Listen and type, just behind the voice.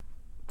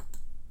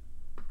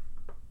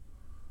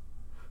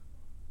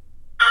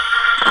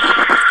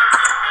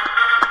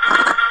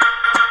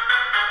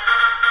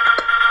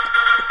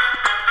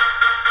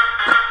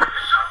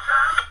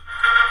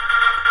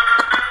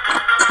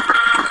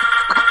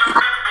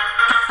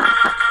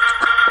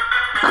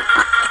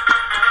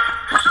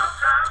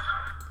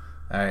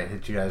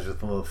you guys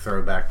with a little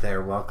throwback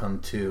there.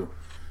 Welcome to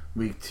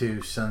Week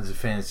 2 Sons of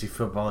Fantasy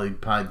Football League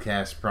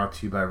podcast brought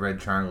to you by Red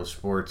Triangle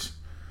Sports.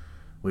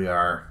 We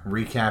are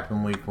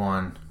recapping Week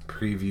 1,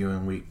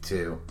 previewing Week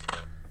 2,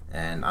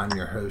 and I'm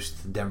your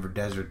host, the Denver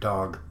Desert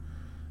Dog,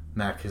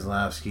 Matt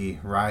Kozlowski,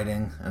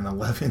 riding an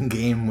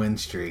 11-game win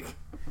streak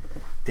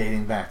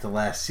dating back to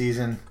last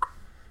season.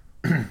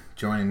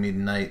 Joining me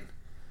tonight,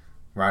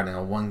 riding a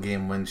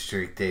 1-game win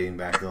streak dating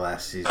back to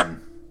last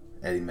season,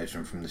 Eddie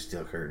Mitchum from the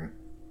Steel Curtain.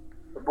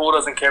 The Bull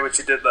doesn't care what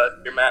you did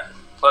that year, Matt.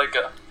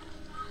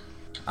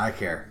 I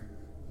care,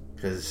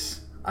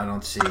 because I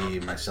don't see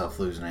myself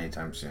losing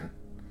anytime soon.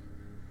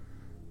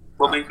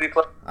 What week we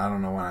play? I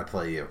don't know when I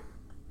play you,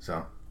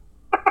 so.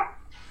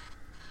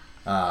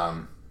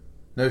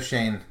 No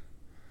Shane.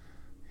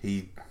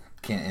 He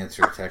can't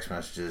answer text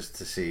messages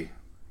to see.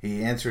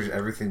 He answers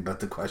everything but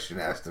the question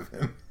asked of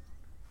him.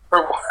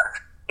 For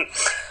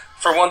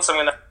once, I'm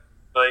gonna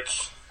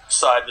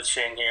side with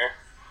Shane here.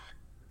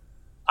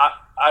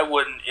 I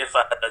wouldn't if I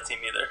had that team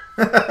either.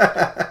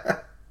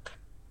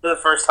 For the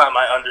first time,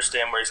 I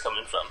understand where he's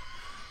coming from.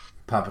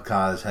 Papa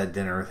Kaz had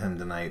dinner with him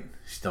tonight.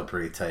 Still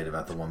pretty tight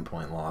about the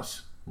 1-point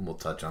loss. We'll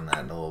touch on that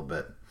in a little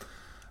bit.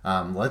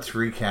 Let's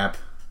recap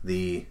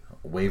the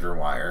waiver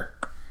wire.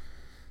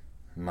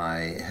 My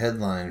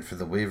headline for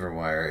the waiver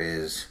wire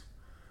is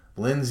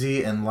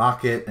Lindsey and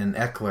Lockett and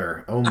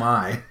Eckler. Oh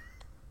my.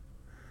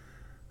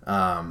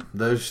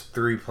 Those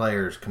three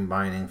players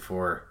combining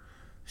for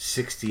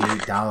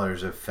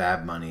 $68 of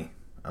fab money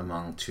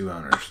among two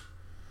owners.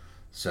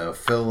 So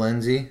Phil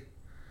Lindsey,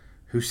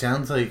 who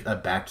sounds like a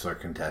Bachelor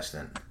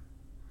contestant,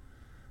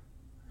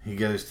 he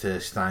goes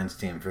to Stein's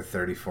team for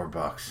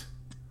 $34.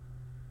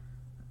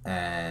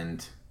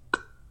 And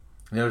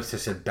notice I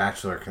said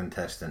Bachelor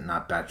contestant,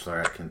 not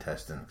Bachelorette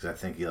contestant, because I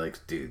think he likes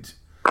dudes.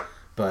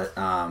 But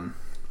I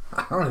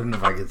don't even know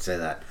if I could say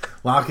that.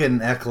 Lockett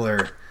and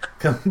Eckler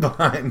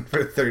combined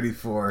for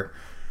 $34.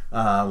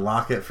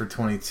 Lockett for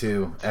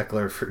 $22.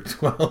 Eckler for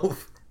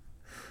 $12.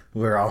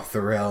 We're off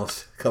the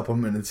rails a couple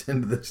minutes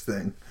into this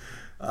thing.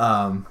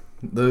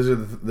 Those are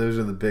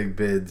the big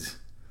bids.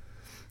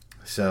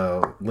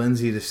 So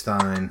Lindsey to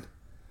Stein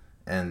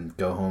and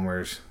go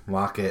homers.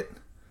 Lockett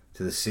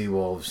to the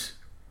Seawolves.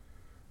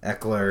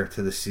 Eckler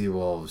to the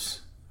Seawolves.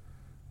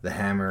 The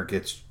Hammer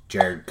gets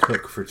Jared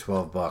Cook for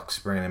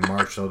 $12. Brandon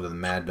Marshall to the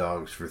Mad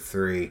Dogs for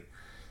 $3.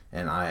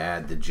 And I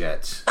add the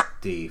Jets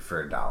D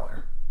for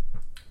 $1.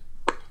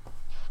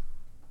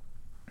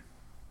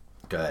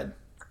 Go ahead.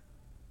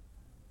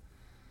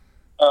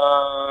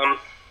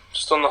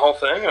 Just on the whole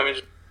thing. I mean,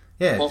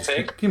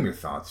 give me your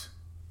thoughts.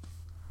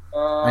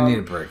 I need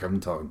a break. I've been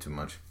talking too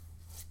much.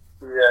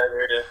 Yeah, I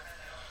hear you.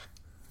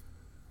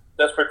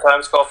 Desperate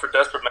times call for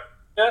desperate men.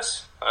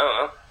 Yes? I don't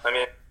know. I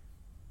mean,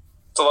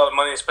 it's a lot of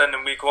money to spend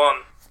in week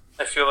 1.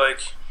 I feel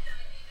like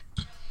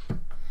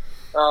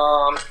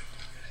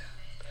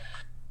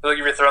if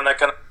you're throwing that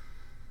kind of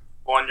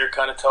one, you're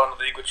kind of telling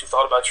the league what you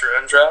thought about your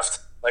own draft.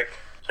 Like,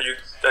 you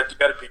got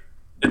to be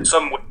in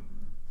some way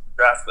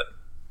draft that.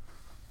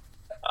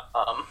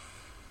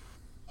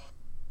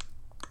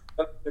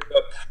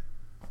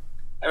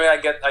 I mean, I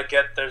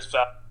get there's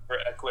value for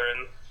Eckler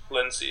and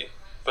Lindsey,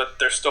 but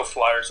they're still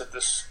flyers at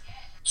this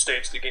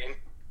stage of the game.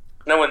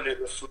 No one knew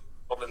who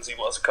Lindsey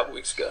was a couple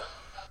weeks ago.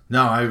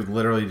 No, I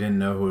literally didn't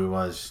know who he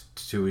was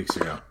 2 weeks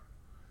ago.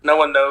 No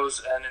one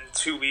knows, and in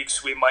 2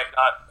 weeks we might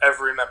not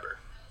ever remember.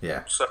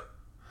 Yeah. So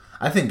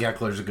I think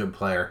Eckler's a good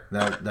player.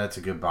 That's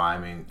a good buy. I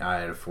mean, I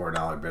had a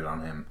 $4 bid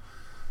on him.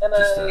 And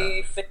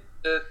I think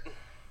that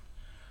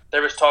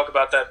there was talk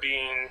about that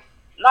being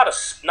not a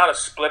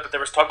split, but there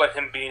was talk about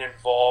him being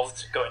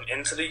involved going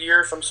into the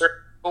year from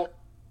certain people.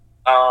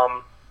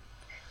 And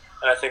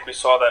I think we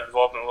saw that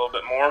involvement a little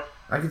bit more.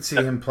 I could see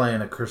him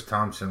playing a Chris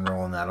Thompson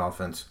role in that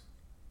offense.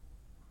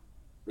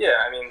 Yeah,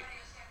 I mean,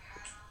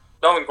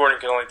 Melvin Gordon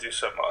can only do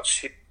so much.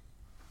 He's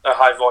a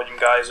high-volume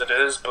guy as it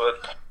is,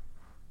 but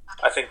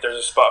I think there's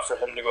a spot for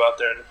him to go out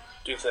there and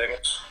do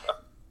things.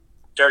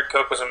 Jared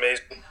Cook was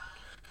amazing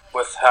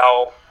with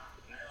how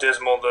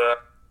dismal the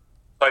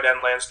tight end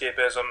landscape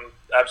is. I'm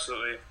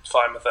absolutely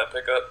fine with that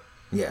pickup.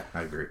 Yeah,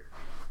 I agree.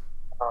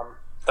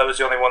 That was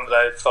the only one that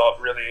I thought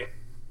really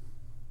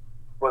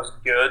was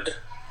good.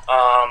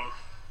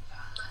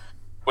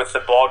 With the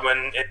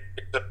Baldwin,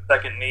 it's a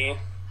second knee,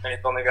 and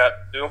he's only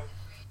got 2.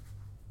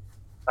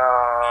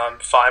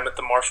 Fine with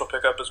the Marshall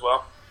pickup as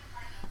well.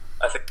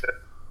 I think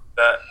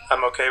that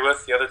I'm okay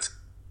with. The other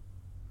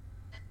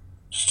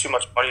just too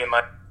much money in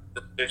my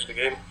stage of the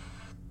game.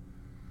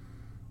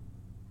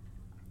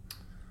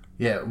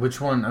 Yeah, which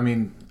one? I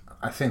mean,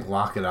 I think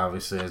Lockett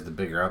obviously has the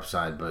bigger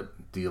upside, but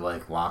do you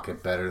like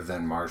Lockett better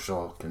than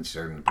Marshall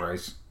considering the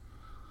price?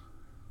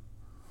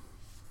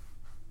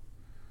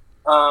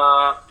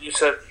 You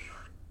said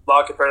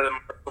Lockett better than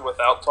Marshall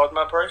without talking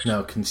about price?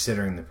 No,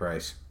 considering the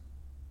price.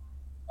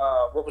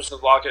 What was the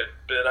Lockett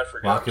bid? I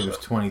forgot. Lockett was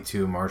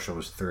 22, Marshall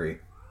was 3.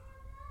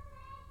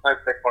 I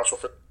picked Marshall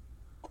for.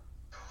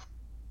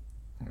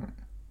 All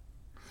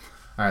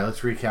right, let's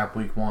recap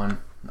week 1.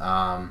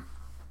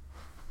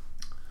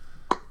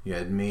 You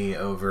had me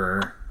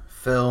over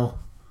Phil.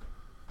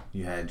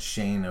 You had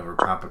Shane over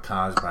Papa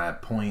Kaz by a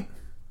point.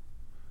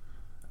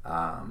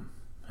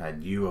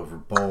 Had you over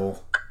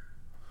Bull.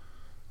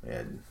 We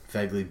had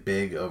Fegley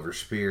big over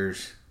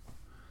Spears.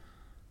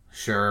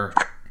 Sure,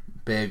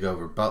 big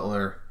over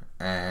Butler.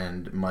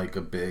 And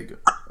Micah big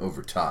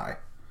over Ty.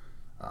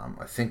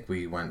 I think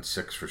we went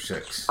 6 for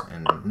 6.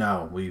 And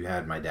no, we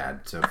had my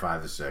dad, so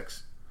 5 of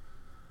 6.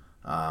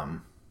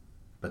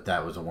 But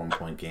that was a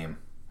 1-point game.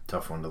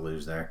 Tough one to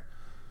lose there.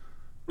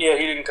 Yeah,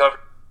 he didn't cover.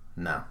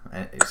 No.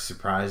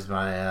 Surprised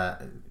by...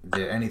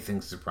 did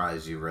anything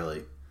surprise you,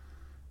 really,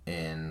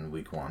 in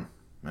week 1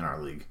 in our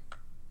league?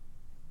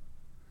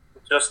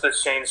 Just that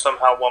Shane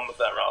somehow won with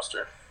that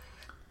roster.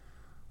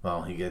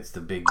 Well, he gets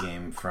the big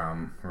game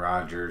from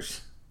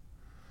Rodgers.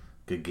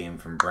 Good game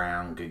from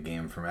Brown. Good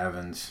game from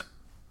Evans.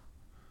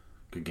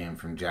 Good game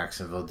from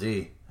Jacksonville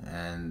D.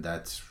 And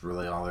that's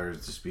really all there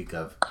is to speak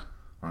of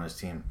on his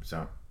team.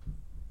 So,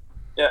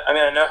 yeah, I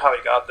mean, I know how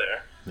he got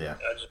there. Yeah.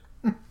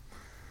 If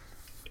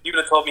you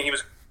would have told me he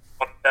was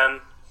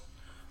 110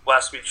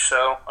 last week's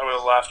show, I would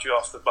have laughed you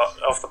off the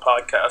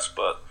podcast.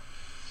 But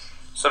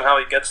somehow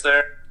he gets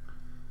there.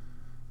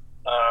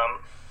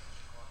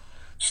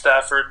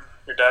 Stafford,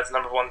 your dad's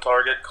number 1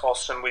 target,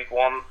 costs him week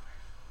 1.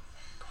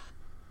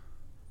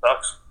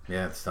 Sucks.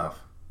 Yeah, it's tough.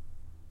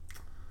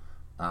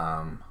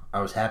 I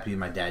was happy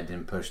my dad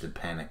didn't push the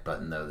panic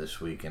button, though, this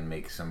week and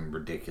make some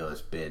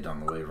ridiculous bid on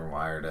the waiver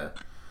wire to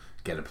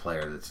get a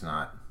player that's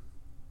not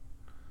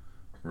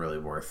really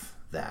worth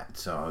that.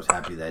 So I was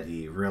happy that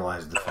he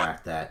realized the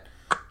fact that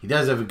he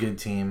does have a good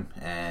team,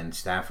 and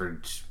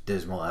Stafford's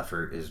dismal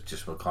effort is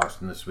just what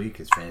cost him this week.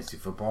 It's fantasy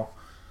football.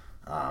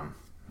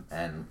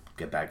 And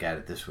get back at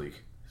it this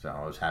week. So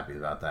I was happy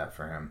about that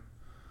for him.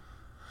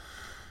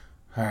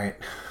 All right.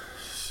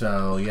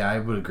 So, yeah, I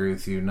would agree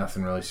with you.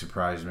 Nothing really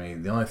surprised me.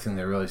 The only thing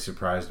that really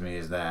surprised me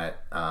is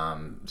that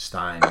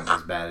Stein,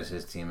 as bad as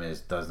his team is,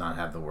 does not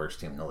have the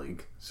worst team in the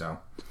league. So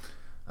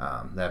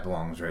that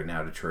belongs right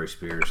now to Troy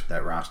Spears.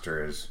 That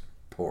roster is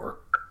poor.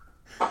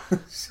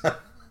 So,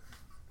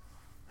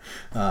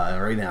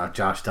 right now,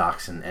 Josh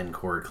Doxson and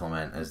Corey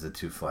Clement as the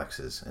 2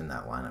 flexes in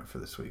that lineup for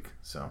this week.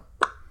 So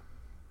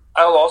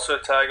I'll also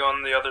tag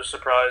on the other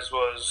surprise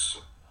was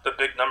the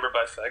big number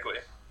by Fegley.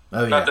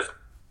 Oh, yeah.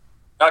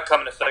 Not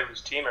coming to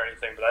Fegley's team or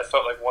anything, but I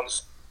felt like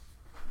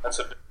that's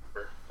a big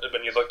number.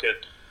 When you look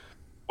at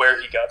where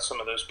he got some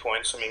of those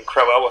points. I mean,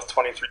 Crowell with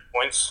 23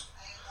 points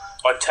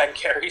on 10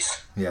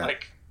 carries. Yeah.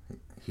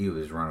 He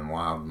was running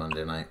wild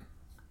Monday night.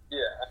 Yeah,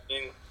 I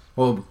mean...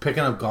 Well,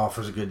 picking up golf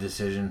was a good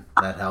decision.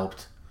 That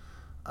helped.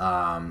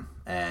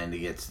 And he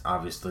gets,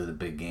 obviously, the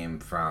big game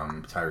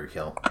from Tyreek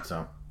Hill.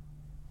 So...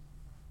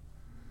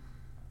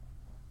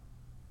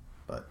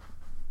 But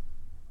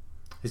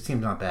his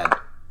team's not bad.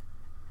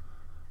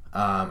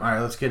 All right,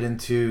 let's get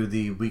into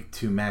the Week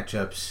 2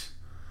 matchups.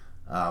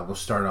 We'll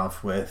start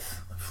off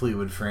with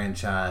Fleetwood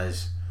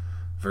Franchise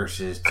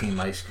versus Team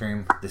Ice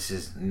Cream. This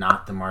is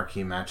not the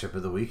marquee matchup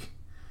of the week.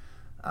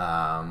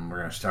 We're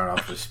going to start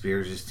off with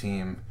Spears'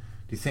 team.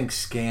 Do you think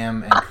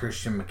Scam and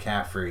Christian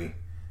McCaffrey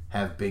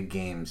have big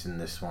games in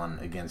this one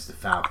against the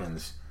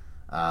Falcons,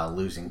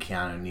 losing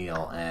Keanu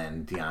Neal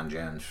and Deion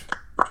Jones?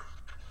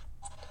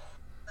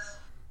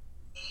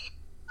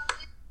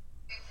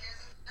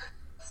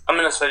 I'm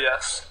going to say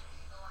yes.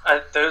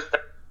 There's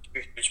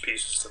huge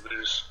pieces to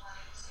lose.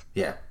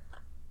 Yeah.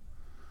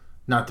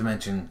 Not to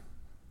mention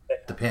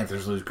the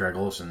Panthers lose Greg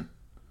Olsen.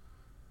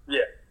 Yeah.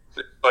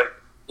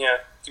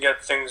 To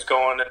get things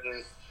going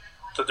in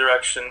the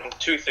direction,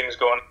 2 things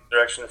going in the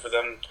direction for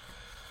them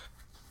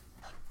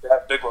to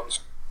have big ones.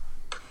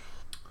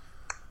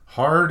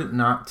 Hard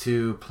not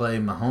to play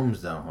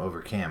Mahomes, though,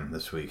 over Cam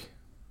this week.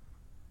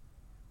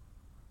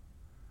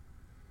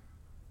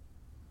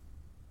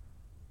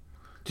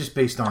 Just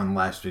based on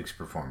last week's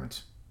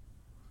performance.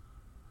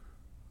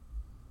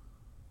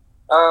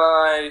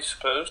 I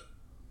suppose.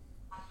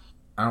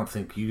 I don't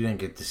think you didn't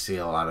get to see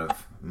a lot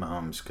of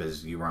Mahomes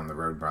because you were on the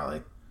road,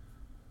 probably.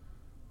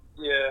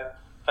 Yeah,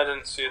 I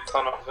didn't see a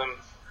ton of him.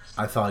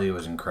 I thought he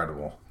was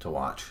incredible to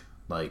watch.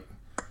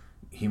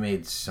 He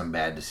made some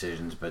bad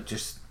decisions, but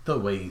just the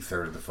way he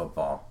throws the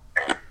football,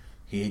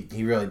 he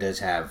really does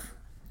have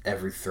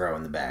every throw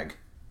in the bag.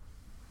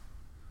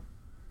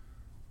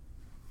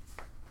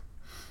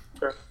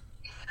 Sure.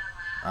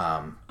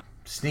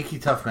 Sneaky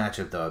tough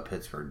matchup, though, at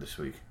Pittsburgh this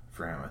week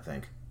for him, I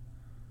think.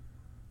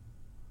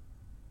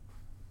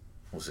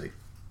 We'll see.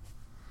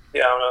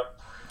 Yeah, I don't know.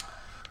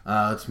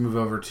 Let's move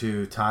over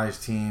to Ty's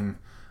team.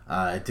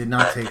 It did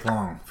not take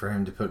long for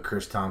him to put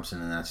Chris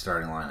Thompson in that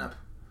starting lineup.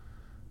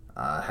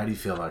 How do you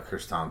feel about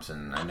Chris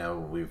Thompson? I know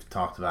we've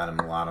talked about him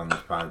a lot on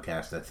this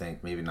podcast, I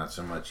think. Maybe not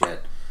so much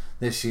yet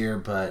this year,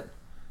 but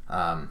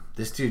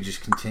this dude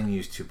just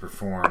continues to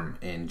perform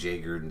in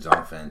Jay Gruden's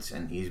offense,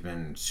 and he's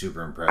been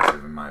super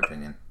impressive, in my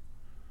opinion.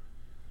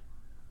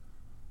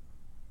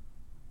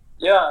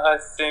 Yeah, I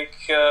think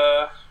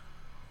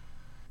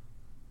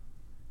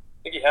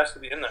he has to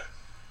be in there.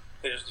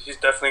 He's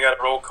definitely got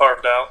a role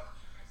carved out.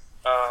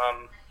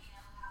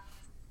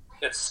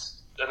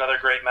 It's another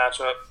great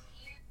matchup.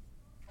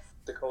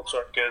 The Colts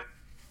aren't good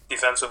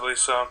defensively,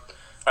 so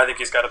I think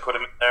he's got to put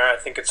him in there. I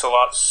think it's a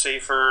lot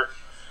safer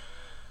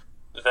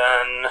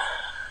than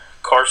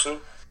Carson,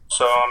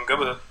 so I'm good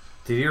with it.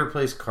 Did he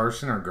replace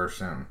Carson or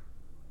Garcon?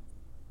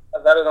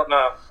 That I don't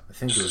know. I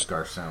think it was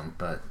Garcon,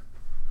 but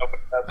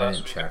I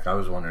didn't check. I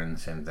was wondering the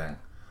same thing.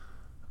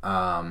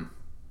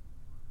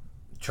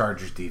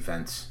 Chargers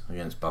defense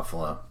against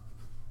Buffalo.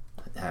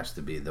 It has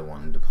to be the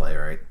one to play,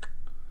 right?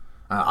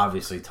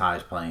 Obviously,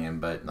 Ty's playing him,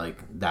 but like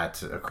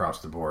that's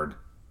across the board.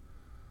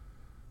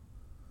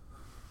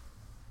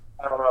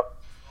 I don't know.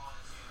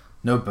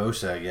 No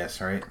Bosa, I guess,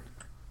 right?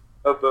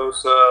 No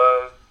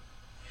Bosa,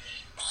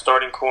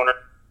 starting corner.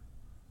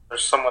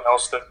 There's someone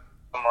else that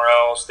somewhere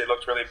else. They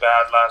looked really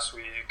bad last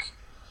week.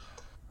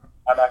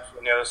 I'm actually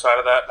on the other side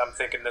of that, and I'm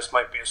thinking this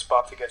might be a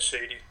spot to get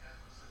shady.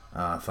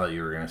 I thought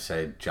you were going to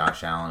say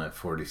Josh Allen at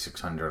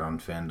 4,600 on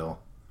FanDuel.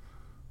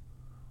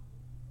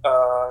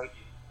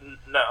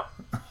 No.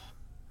 All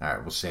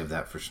right, we'll save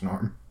that for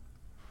Snorm.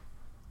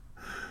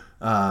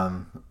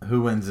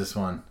 Who wins this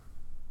one?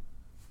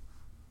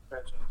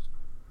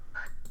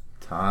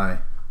 Ty.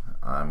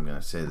 I'm going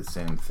to say the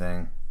same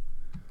thing.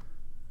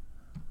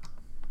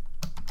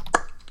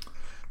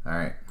 All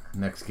right,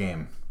 next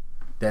game.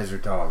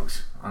 Desert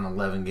Dogs on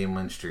 11-game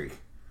win streak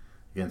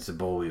against the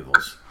Boll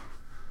Weevils.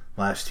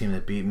 Last team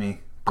that beat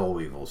me, Boll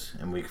Weevils,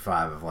 in week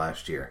 5 of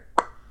last year.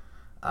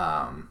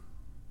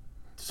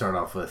 Start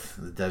off with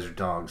the Desert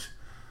Dogs.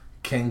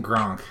 Can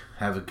Gronk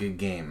have a good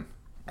game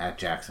at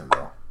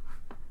Jacksonville?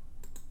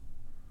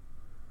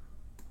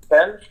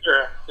 Can?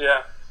 Sure.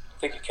 Yeah, I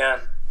think he can.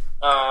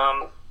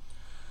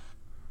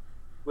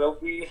 Will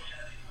he?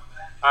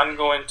 I'm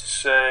going to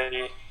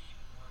say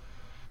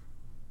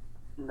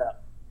no.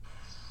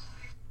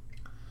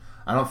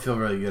 I don't feel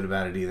really good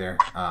about it either.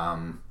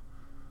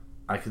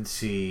 I could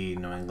see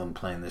New England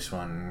playing this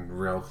one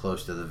real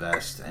close to the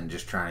vest and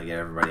just trying to get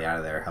everybody out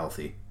of there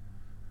healthy.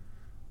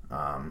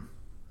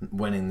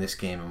 Winning this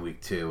game in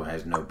week 2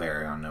 has no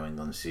bearing on New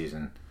England's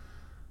season,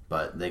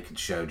 but they could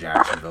show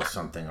Jacksonville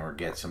something or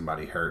get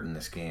somebody hurt in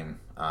this game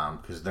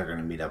because they're going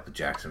to meet up with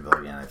Jacksonville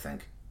again, I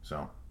think.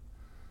 So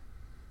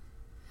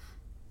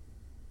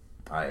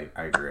I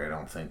agree. I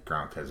don't think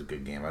Gronk has a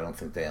good game. I don't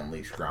think they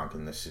unleash Gronk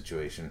in this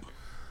situation.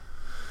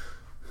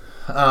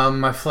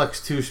 My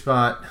flex 2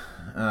 spot,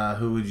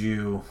 who would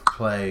you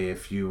play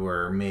if you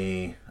were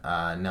me?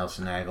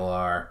 Nelson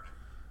Aguilar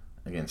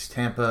against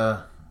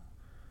Tampa.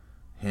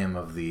 Him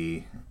of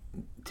the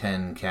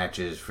 10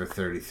 catches for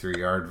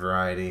 33-yard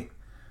variety.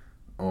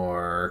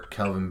 Or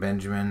Kelvin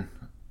Benjamin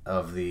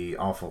of the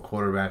awful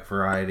quarterback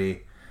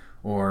variety.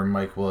 Or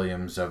Mike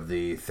Williams of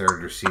the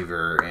third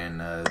receiver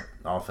in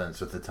offense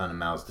with a ton of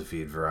mouths to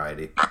feed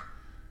variety.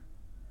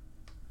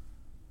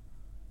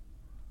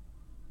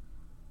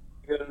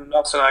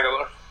 Nelson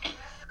Aguilar.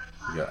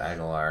 You go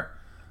Aguilar.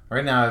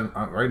 Right now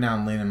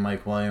I'm leaning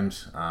Mike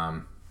Williams.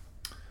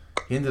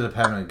 He ended up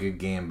having a good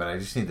game, but I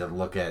just need to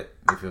look at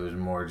if it was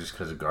more just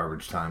because of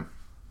garbage time.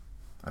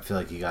 I feel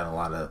like he got a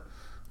lot of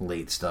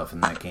late stuff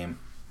in that game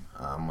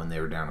when they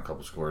were down a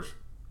couple scores.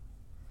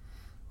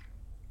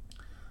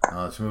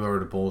 Let's move over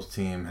to Bulls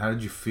team. How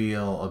did you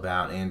feel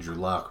about Andrew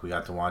Luck? We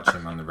got to watch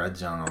him on the Red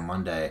Zone on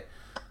Monday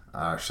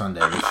or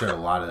Sunday. We showed a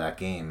lot of that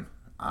game.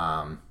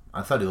 I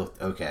thought he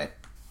looked okay.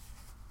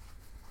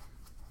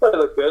 It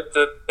looked good.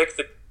 The pick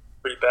was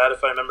pretty bad,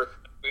 if I remember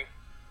correctly.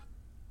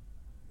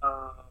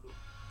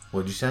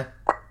 What'd you say?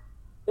 I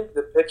think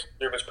the pick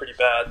there was pretty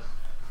bad.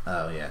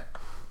 Oh, yeah.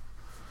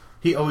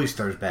 He always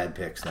throws bad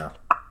picks, though.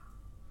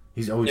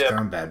 He's always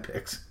throwing bad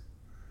picks.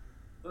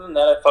 Other than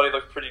that, I thought he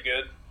looked pretty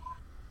good.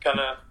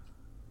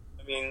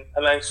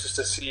 I'm anxious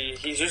to see.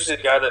 He's usually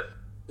the guy that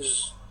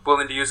is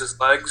willing to use his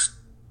legs.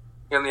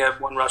 He only had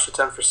 1 rush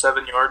attempt for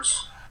 7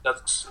 yards.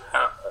 That's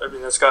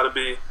got to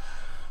be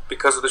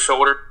because of the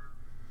shoulder.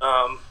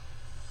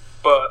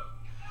 But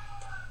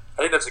I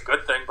think that's a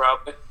good thing,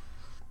 probably.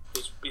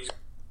 He's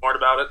smart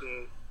about it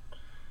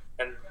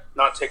and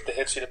not take the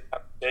hits he didn't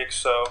have to take,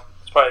 so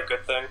it's probably a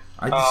good thing.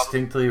 I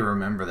distinctly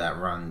remember that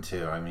run,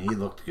 too. I mean, he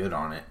looked good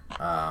on it.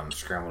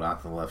 Scrambled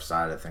out to the left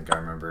side. I think I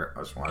remember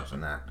us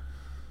watching that.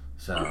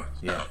 So,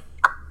 yeah.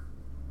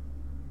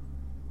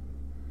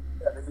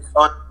 Yeah, I think he's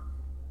fun.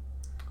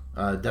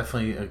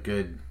 Definitely a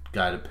good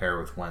guy to pair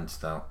with Wentz,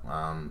 though.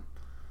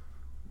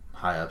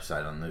 High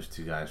upside on those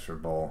two guys for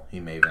Bowl. He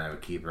may even have a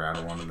keeper out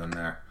of one of them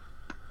there.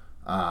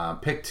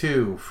 Pick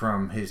 2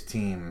 from his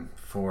team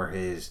for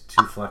his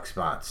 2 flex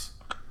spots.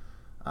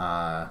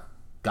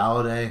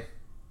 Galladay,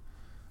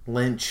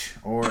 Lynch,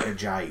 or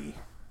Ajayi.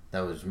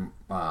 That was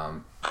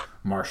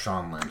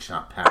Marshawn Lynch,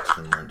 not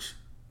Paxton Lynch.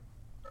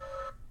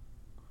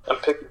 I'm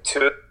picking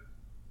 2.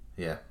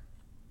 Yeah.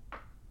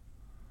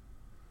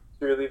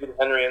 So you're leaving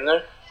Henry in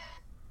there?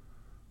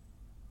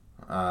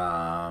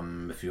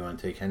 If you want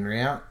to take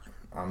Henry out,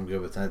 I'm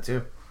good with that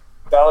too.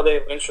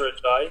 Galladay, Lynch, or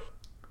Ajayi?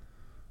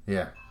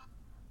 Yeah.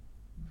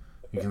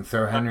 You can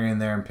throw Henry in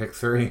there and pick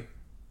 3.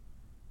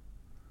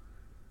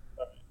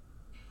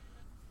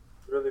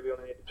 Really, we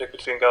only need to pick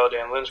between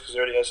Galladay and Lynch because he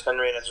already has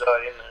Henry and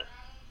Ajayi in there.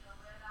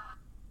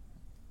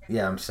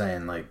 Yeah, I'm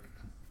saying, like,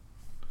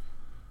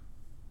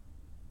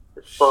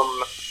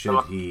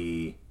 should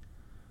he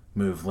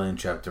move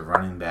Lynch up to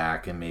running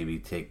back and maybe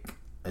take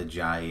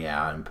Ajayi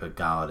out and put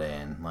Galladay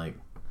in? Like,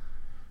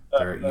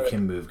 you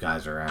can move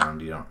guys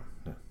around.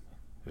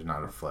 There's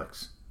not a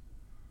flex.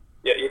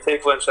 Yeah, you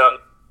take Lynch out.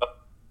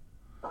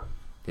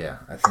 Yeah,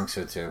 I think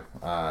so too.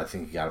 I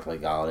think you got to play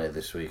Galladay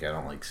this week. I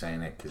don't like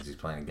saying it because he's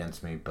playing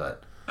against me,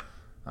 but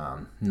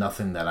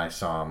nothing that I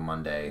saw on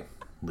Monday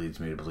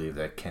leads me to believe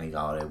that Kenny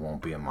Galladay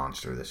won't be a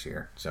monster this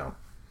year. So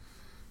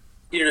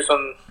you're just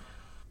on.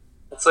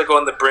 It's like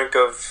on the brink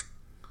of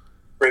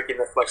breaking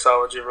the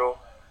flexology rule.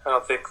 I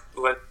don't think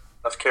Lynch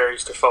has enough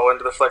carries to fall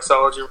into the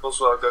flexology rule,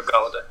 so I'll go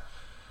Galladay.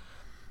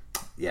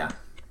 Yeah,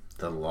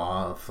 the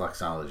law of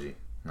flexology.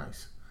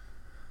 Nice.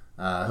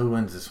 Who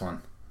wins this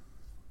one?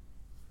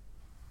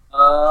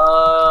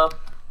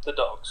 The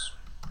Dogs.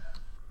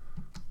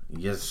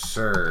 Yes,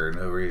 sir.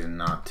 No reason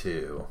not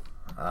to.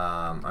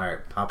 All right,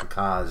 Papa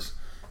Kaz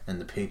and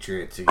the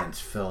Patriots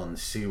against Phil and the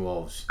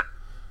Seawolves.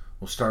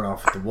 We'll start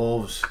off with the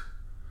Wolves.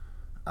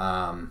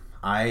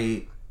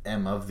 I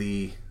am of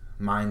the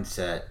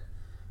mindset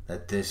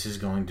that this is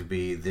going to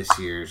be this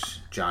year's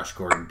Josh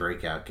Gordon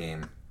breakout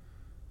game.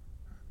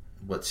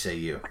 What say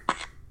you?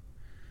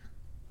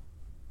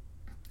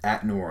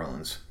 At New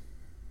Orleans.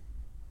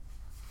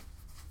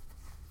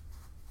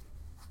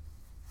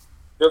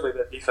 Really,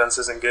 that defense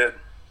isn't good.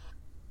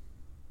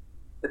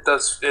 It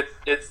does. It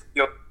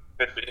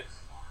could be.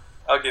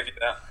 I'll give you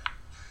that.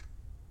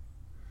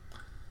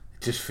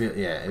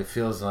 It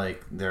feels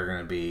like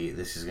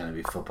this is gonna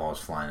be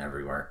footballs flying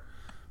everywhere.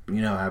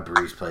 You know how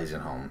Breeze plays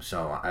at home,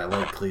 so I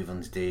like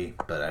Cleveland's D,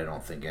 but I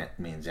don't think it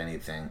means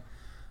anything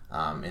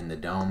in the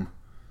dome.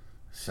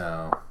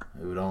 So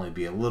it would only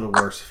be a little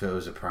worse if it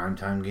was a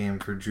primetime game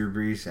for Drew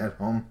Brees at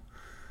home.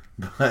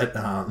 But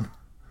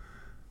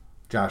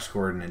Josh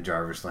Gordon and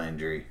Jarvis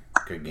Landry,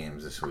 good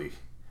games this week.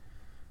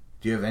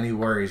 Do you have any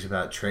worries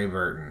about Trey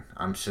Burton?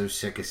 I'm so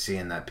sick of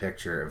seeing that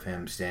picture of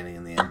him standing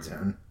in the end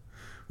zone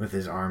with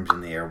his arms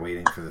in the air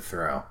waiting for the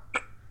throw.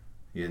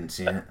 You didn't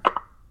see it?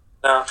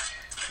 No,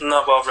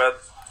 not well read.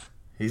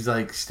 He's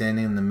like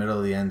standing in the middle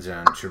of the end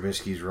zone.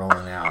 Trubisky's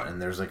rolling out,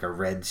 and there's like a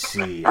red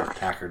sea of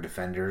Packer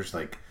defenders,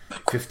 like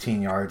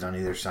 15 yards on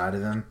either side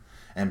of him.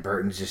 And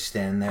Burton's just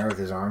standing there with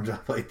his arms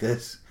up like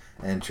this,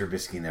 and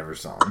Trubisky never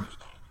saw him.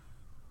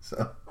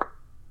 So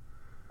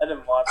I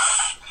didn't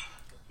watch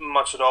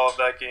much at all of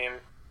that game,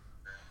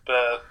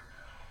 but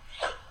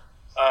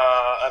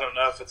I don't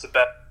know if it's a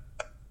bet.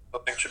 I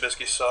think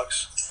Trubisky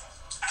sucks.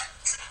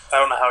 I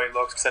don't know how he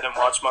looks because I didn't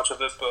watch much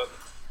of it, but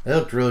they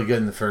looked really good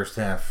in the first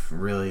half.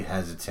 Really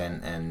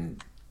hesitant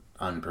and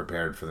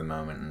unprepared for the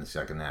moment in the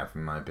second half,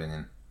 in my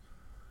opinion.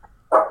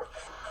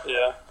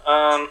 Yeah.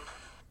 I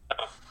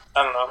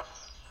don't know.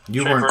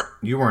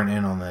 You weren't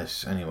in on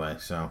this anyway,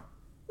 so.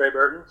 Trey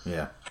Burton?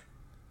 Yeah.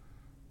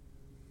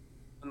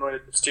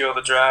 Annoyed to steal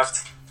the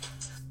draft.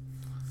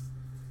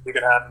 It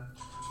could happen.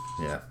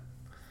 Yeah.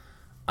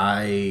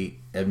 I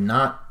am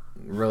not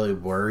really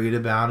worried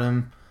about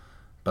him,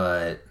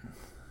 but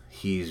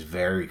he's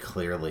very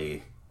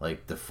clearly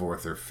like the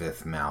fourth or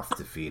fifth mouth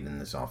to feed in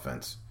this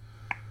offense.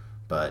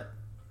 But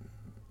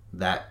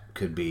that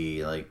could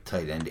be like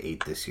tight end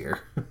 8 this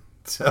year.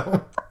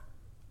 So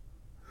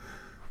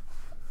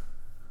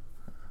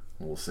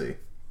we'll see.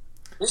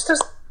 He just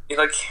doesn't, I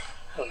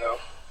don't know.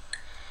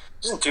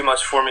 He doesn't do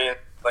much for me in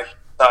like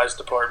size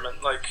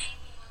department. Like,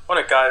 I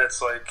want a guy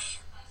that's like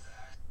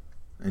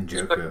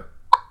Njoku. Like,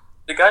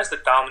 the guys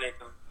that dominate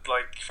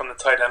like from the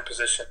tight end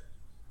position,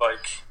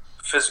 like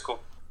physical.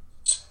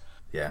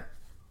 Yeah.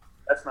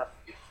 That's not.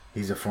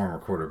 He's a former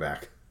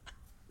quarterback.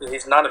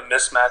 He's not a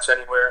mismatch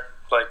anywhere.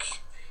 Like,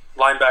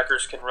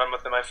 linebackers can run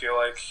with him. I feel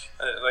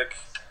like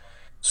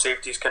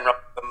safeties can run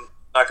with him.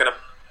 Not gonna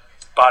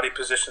body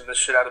position the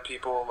shit out of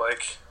people.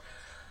 Like,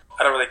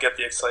 I don't really get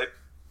the excitement.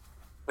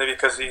 Maybe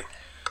because he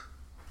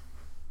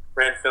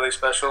ran Philly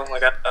special.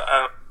 Like, I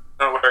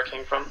don't know where it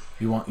came from.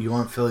 You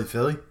want Philly?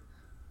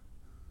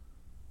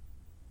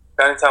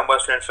 Anytime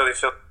Western Philly.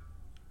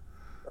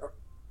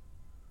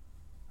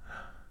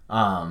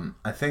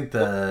 I think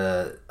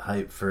the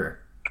hype for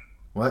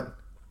what?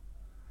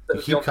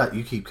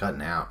 You keep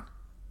cutting out.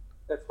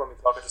 That's when we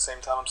talk at the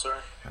same time. I'm sorry.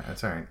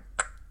 That's all right.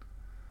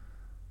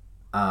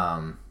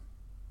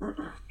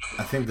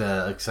 I think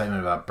the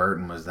excitement about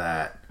Burton was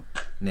that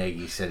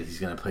Nagy said he's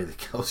going to play the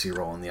Kelsey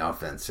role in the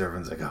offense. So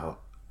everyone's like, "Oh,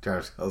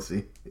 Travis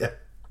Kelce." Yeah.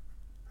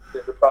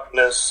 The problem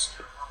is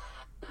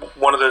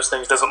one of those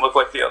things doesn't look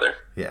like the other.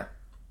 Yeah.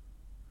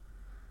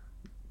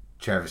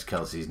 Travis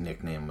Kelce's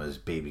nickname was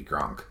Baby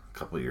Gronk a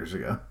couple years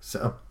ago.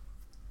 So,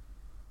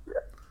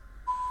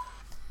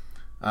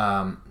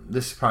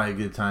 this is probably a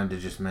good time to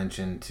just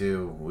mention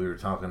too. We were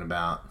talking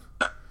about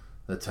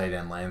the tight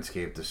end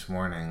landscape this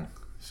morning.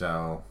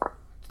 So,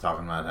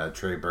 talking about how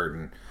Trey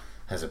Burton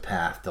has a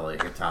path to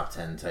like a top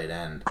 10 tight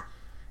end.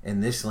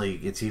 In this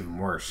league, it's even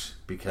worse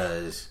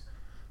because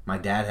my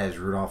dad has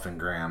Rudolph and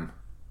Graham.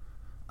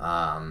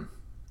 Ty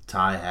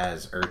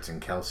has Ertz and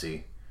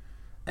Kelsey.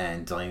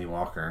 And Delaney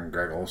Walker and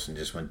Greg Olsen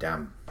just went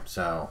down.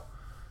 So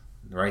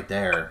right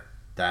there,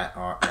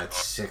 that's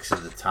 6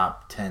 of the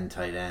top 10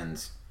 tight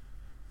ends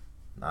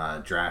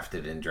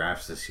drafted in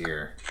drafts this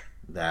year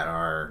that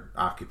are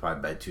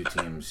occupied by 2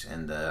 teams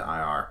in the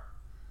IR.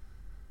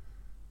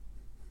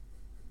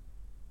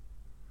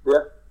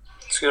 Yeah.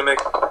 It's going to make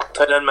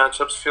tight end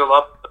matchups feel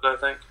up, I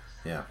think.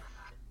 Yeah.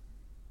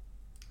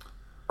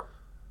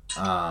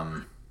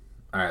 All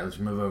right, let's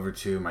move over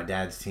to my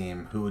dad's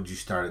team. Who would you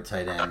start at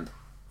tight end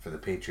for the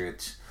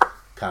Patriots?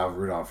 Kyle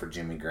Rudolph or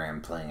Jimmy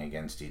Graham playing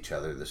against each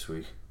other this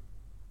week?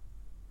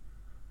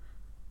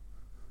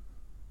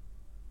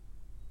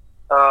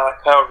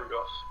 Kyle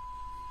Rudolph.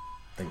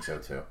 I think so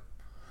too.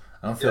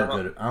 I don't feel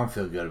good. I don't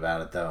feel good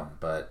about it though,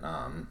 but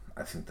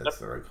I think that's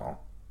the right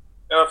call.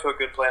 I don't feel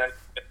good playing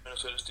against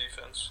Minnesota's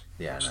defense.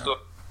 Yeah, I'm still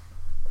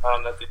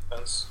on that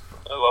defense.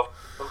 I love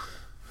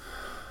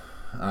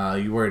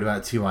them. You worried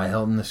about T.Y.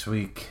 Hilton this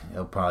week?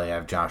 He'll probably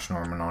have Josh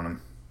Norman on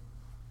him.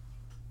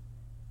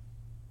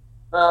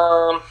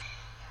 No,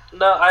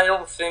 I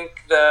don't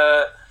think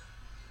that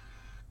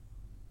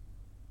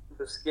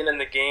the skin in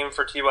the game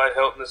for T.Y.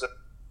 Hilton is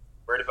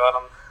worried about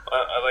him.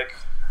 I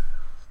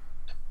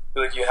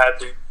feel like you had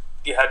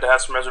to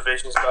have some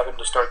reservations about him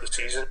to start the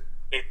season.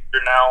 I think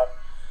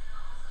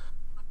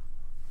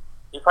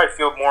you probably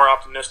feel more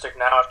optimistic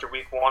now after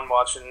week 1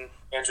 watching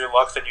Andrew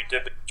Luck than you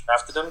did when you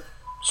drafted him.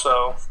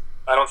 So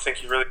I don't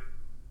think you really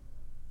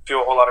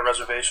feel a whole lot of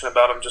reservation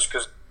about him just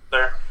because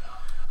they're.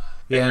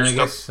 Yeah, and I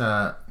guess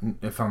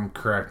if I'm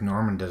correct,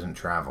 Norman doesn't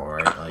travel,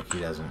 right? Like he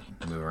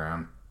doesn't move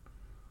around.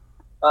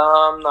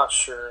 I'm not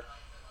sure.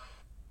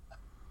 I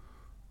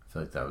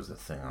feel like that was the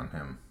thing on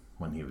him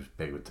when he was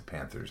big with the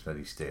Panthers, that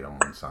he stayed on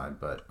one side.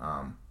 But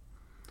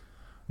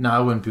no, I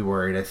wouldn't be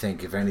worried. I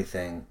think if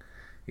anything,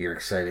 you're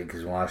excited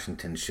because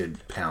Washington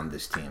should pound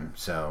this team,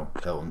 so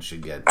Hilton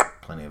should get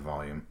plenty of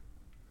volume.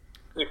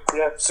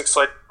 Yeah, it's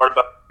exciting part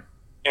about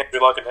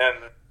Andrew Luck and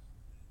him.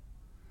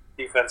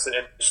 Defense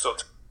and still.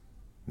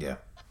 Yeah.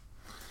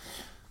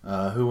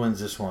 Who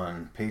wins this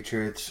one?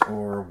 Patriots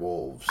or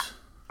Wolves?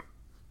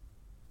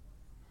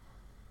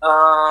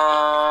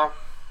 I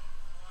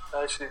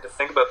actually need to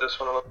think about this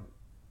one a little.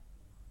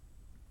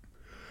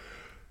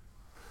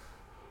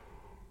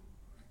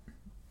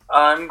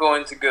 I'm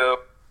going to go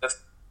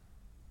with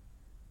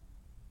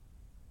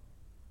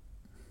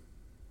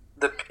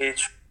the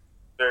Patriots.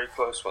 Very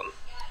close one.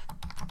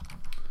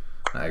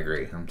 I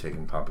agree. I'm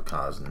taking Papa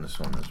Kaz in this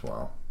one as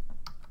well.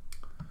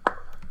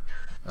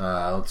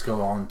 Let's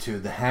go on to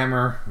the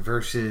Hammer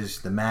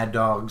versus the Mad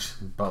Dogs.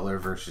 Butler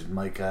versus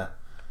Micah.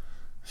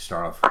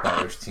 Start off with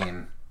Butler's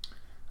team.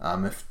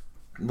 If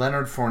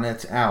Leonard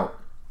Fournette's out,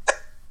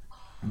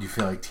 do you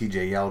feel like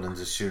TJ Yeldon's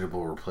a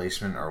suitable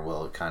replacement, or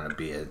will it kind of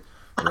be a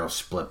real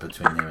split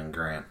between him and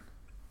Grant?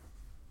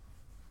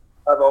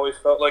 I've always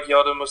felt like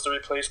Yeldon was the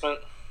replacement.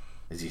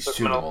 Is he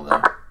suitable,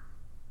 though?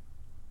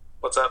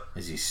 What's up?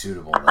 Is he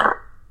suitable, though?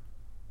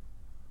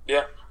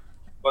 Yeah,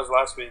 was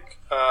last week.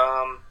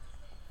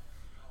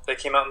 They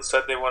came out and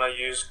said they want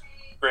to use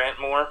Grant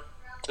more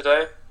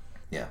today.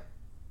 Yeah.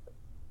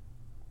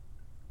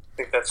 I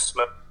think that's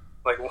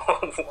like,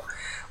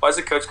 why does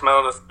the coach come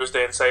out on a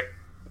Thursday and say,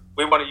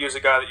 we want to use a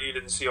guy that you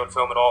didn't see on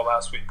film at all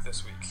last week,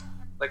 this week?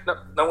 Like,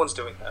 no one's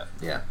doing that.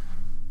 Yeah.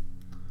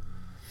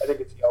 I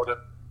think it's Yeldon.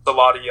 It's a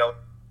lot of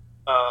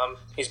Yeldon.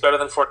 He's better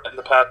than Fournette in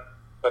the past.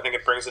 I think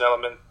it brings an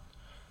element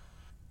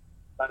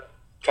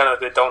kind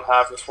of they don't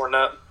have with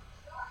Fournette.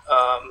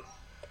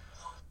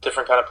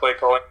 Different kind of play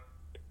calling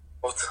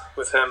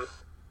with him.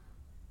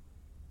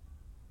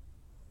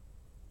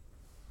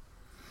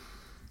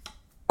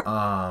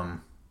 I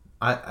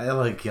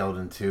like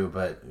Yeldon too,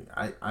 but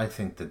I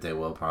think that they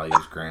will probably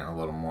use Grant a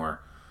little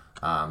more.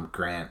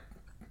 Grant,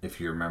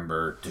 if you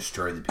remember,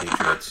 destroyed the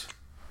Patriots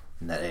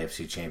in that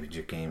AFC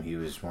Championship game. He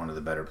was one of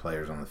the better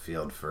players on the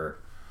field for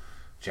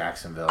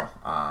Jacksonville.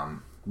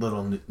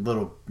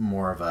 Little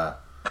more of a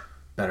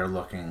better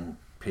looking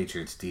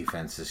Patriots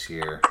defense this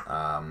year.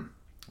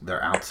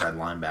 Their outside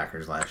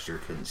linebackers last year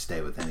couldn't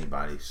stay with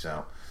anybody,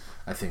 so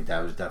I think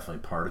that was definitely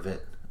part of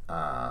it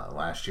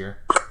last year.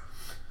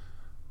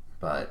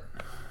 But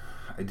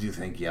I do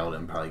think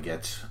Yeldon probably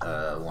gets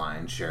a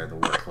lion's share of the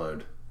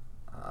workload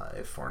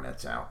if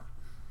Fournette's out.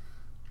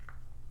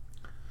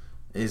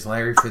 Is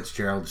Larry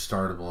Fitzgerald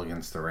startable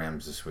against the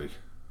Rams this week?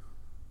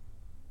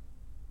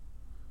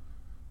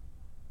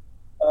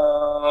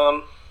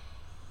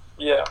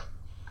 Yeah.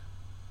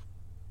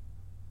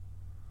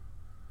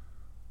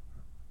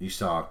 You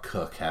saw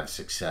Cook have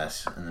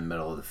success in the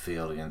middle of the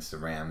field against the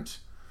Rams.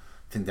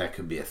 I think that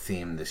could be a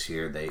theme this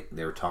year.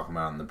 They were talking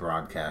about on the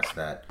broadcast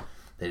that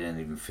they didn't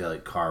even feel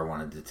like Carr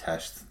wanted to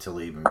test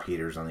Talib and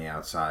Peters on the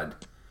outside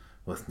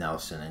with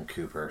Nelson and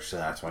Cooper. So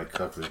that's why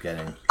Cook was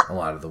getting a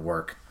lot of the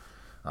work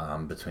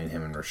between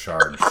him and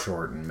Rashard,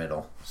 short and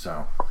middle.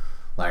 So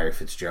Larry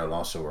Fitzgerald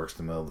also works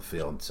the middle of the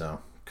field.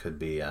 So could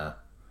be a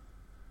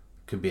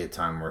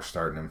time we're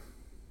starting him.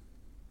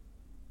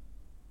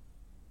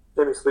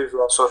 Jamie Sleeves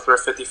will also throw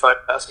 55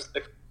 passes.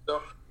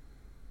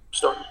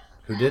 So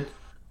Who did?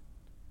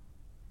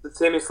 The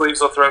Jamie Sleeves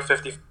will throw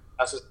 50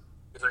 passes.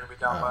 They're going to be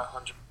down by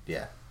 100.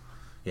 Yeah.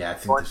 Yeah, I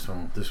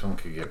think this one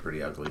could get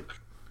pretty ugly.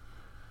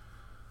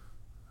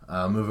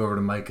 Move over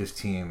to Micah's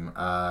team.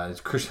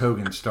 Is Chris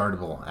Hogan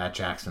startable at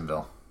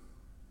Jacksonville?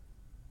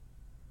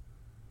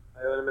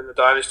 I own him in the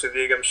Dynasty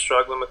League. I'm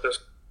struggling with this.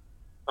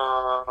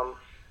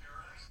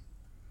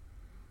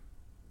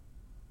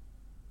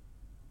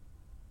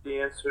 The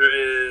answer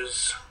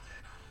is...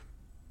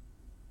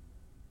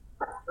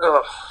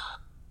 Ugh.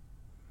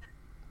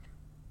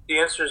 The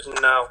answer is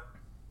no.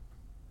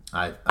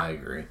 I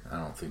agree. I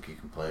don't think you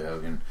can play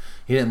Hogan.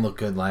 He didn't look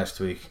good last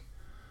week.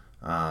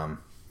 I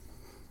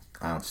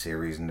don't see a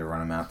reason to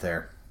run him out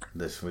there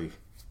this week.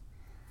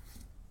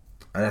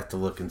 I'd have to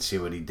look and see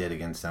what he did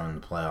against them in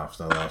the playoffs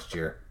though last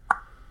year.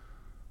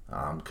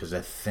 Because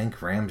I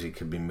think Ramsey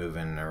could be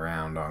moving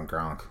around on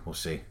Gronk. We'll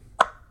see.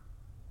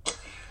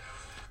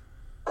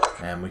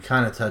 And we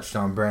kind of touched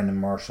on Brandon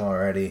Marshall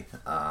already.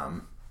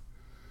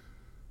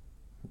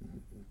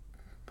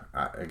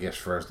 I guess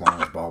for as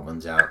long as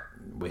Baldwin's out,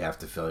 we have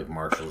to feel like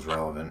Marshall's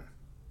relevant.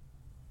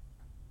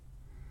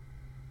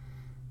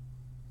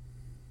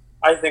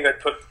 I think I'd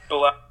put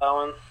Bill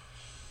Allen.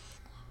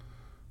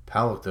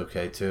 Powell looked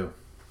okay too.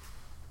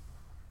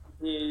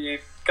 He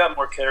got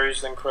more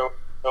carries than Crow.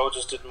 Crow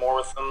just did more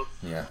with them.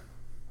 Yeah.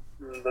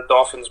 The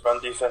Dolphins'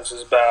 run defense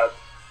is bad.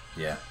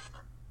 Yeah.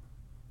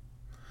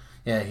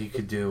 Yeah, he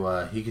could do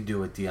what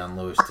Deion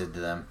Lewis did to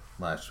them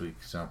last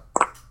week. So,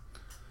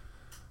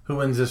 who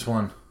wins this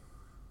one?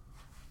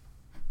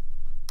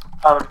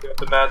 I'm going to go with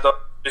the Mad Dog.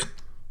 Just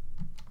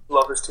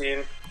love this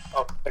team.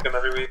 I'll pick them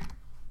every week.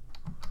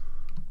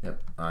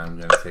 Yep, I'm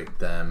going to take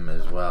them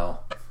as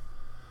well.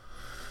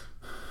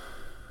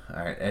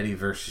 All right, Eddie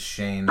versus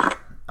Shane.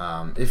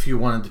 If you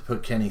wanted to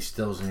put Kenny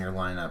Stills in your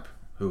lineup,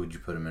 who would you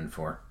put him in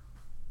for?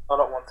 I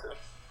don't want to.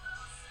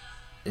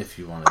 If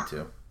you wanted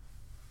to.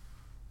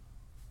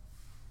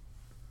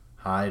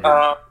 Hyde?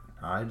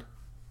 Hyde?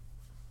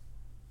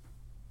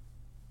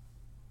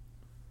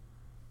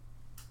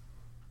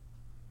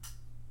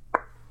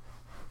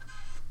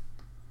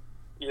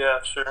 Yeah,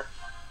 sure.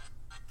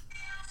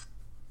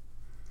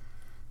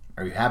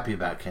 Are you happy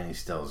about Kenny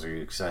Stills? Are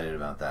you excited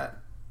about that?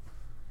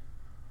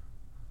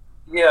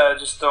 Yeah, I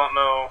just don't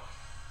know.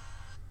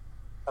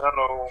 I don't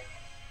know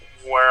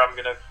where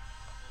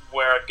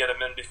I'd get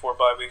him in before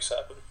bye weeks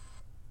happen.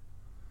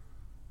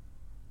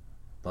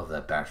 Love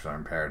that Bachelor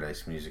in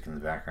Paradise music in the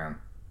background.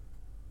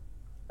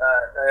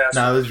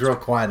 No, it was real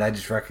quiet. I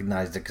just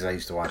recognized it because I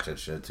used to watch that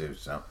show too.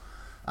 So,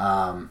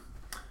 are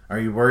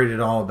you worried at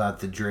all about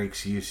the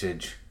Drake's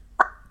usage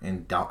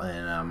in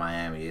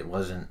Miami? It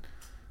wasn't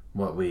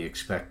what we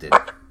expected.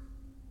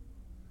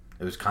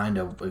 It was kind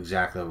of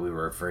exactly what we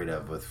were afraid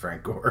of with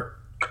Frank Gore.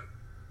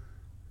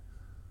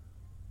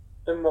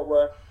 In what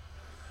way?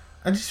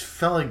 I just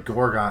felt like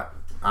Gore got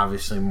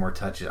obviously more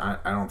touches. I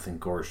don't think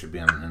Gore should be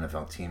on an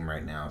NFL team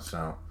right now.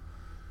 So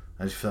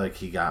I just feel like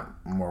he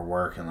got more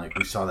work. And like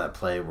we saw that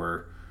play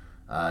where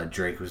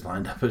Drake was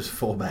lined up as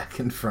fullback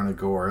in front of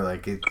Gore.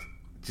 Like it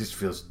just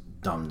feels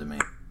dumb to me.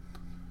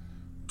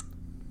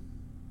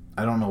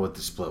 I don't know what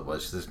the split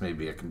was. So this may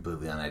be a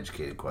completely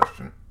uneducated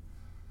question.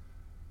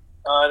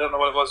 I don't know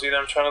what it was either.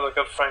 I'm trying to look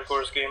up Frank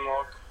Gore's game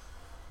log.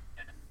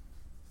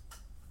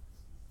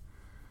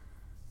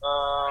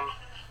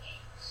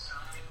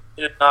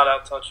 He did not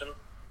out-touch him.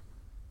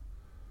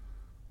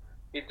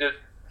 He did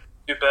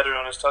do better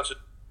on his touches.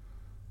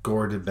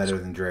 Gore did better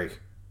than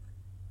Drake.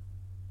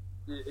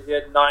 He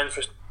had 9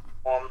 for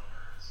 1 on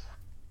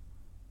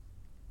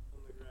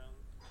the ground.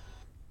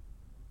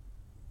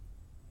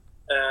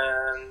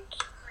 And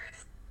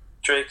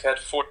Drake had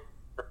 4.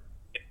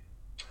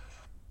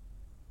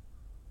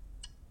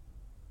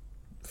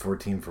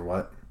 14 for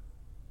what?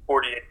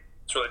 48.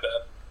 It's really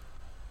bad.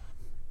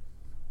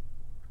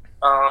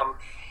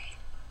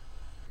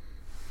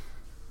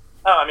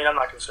 I'm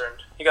not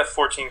concerned. He got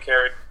 14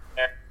 carries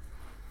and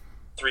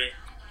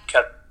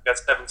got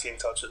 17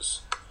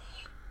 touches.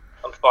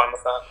 I'm fine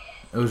with that.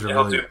 It was a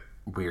really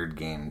weird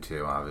game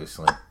too,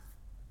 obviously.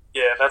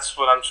 Yeah, that's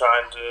what I'm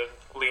trying to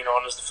lean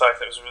on, is the fact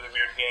that it was a really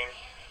weird game.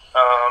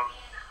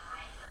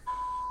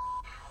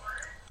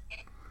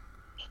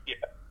 Yeah,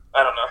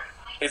 I don't know.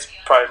 He's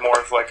probably more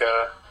of like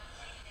a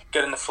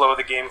get in the flow of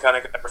the game kind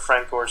of guy.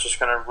 Frank Gore's just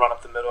going to run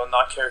up the middle and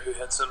not care who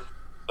hits him.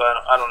 But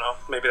I don't know.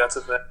 Maybe that's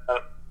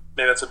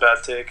a bad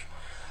take.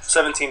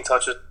 17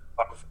 touches.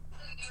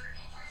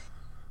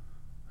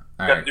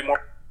 Got to do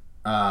more.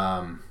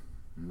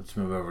 Let's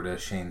move over to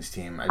Shane's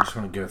team. I just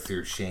want to go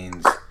through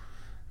Shane's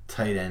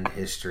tight end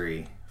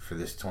history for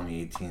this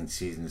 2018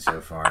 season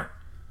so far.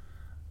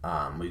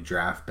 We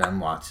draft Ben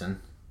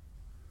Watson.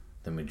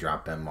 Then we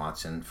drop Ben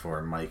Watson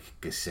for Mike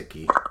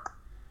Gesicki.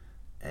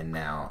 And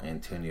now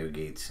Antonio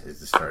Gates is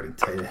the starting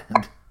tight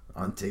end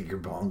on Take Your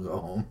Ball and Go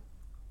Home.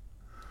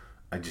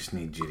 I just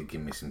need you to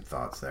give me some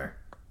thoughts there.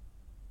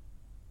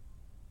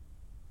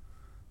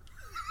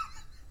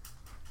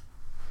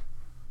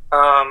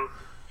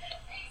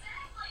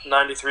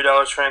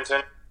 $93 for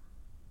Antonio.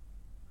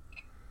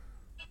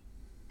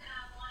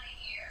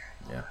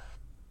 Yeah.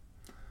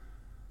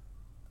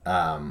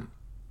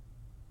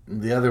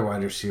 The other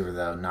wide receiver,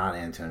 though, not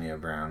Antonio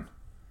Brown,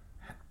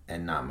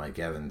 and not Mike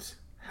Evans.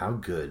 How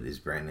good is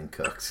Brandon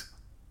Cooks?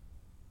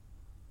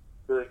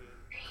 Really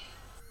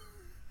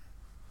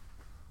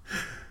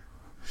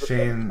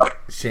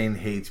Shane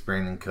hates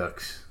Brandon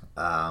Cooks.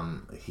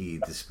 He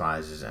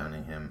despises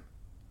owning him.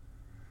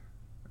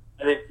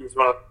 I think he's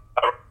one of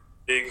the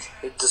big.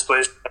 He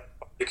displays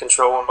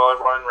control and by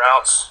running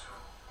routes.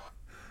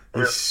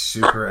 He's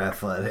super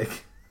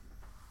athletic.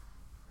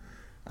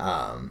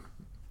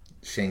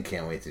 Shane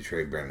can't wait to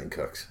trade Brandon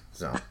Cooks.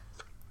 So,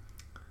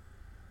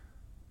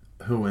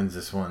 who wins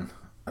this one?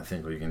 I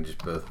think we can just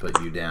both put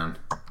you down.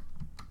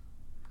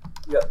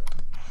 Yep.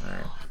 All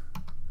right.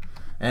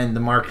 And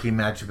the marquee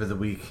matchup of the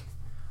week: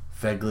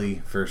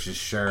 Fegley versus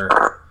Scher,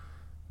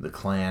 the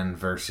Clan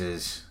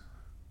versus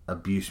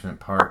Abusement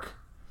Park.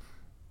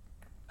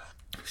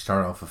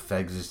 Start off with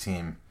Fegs'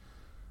 team.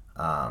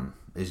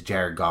 Is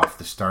Jared Goff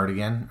the start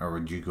again, or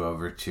would you go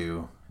over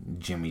to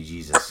Jimmy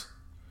Jesus?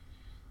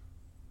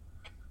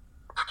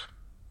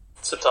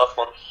 It's a tough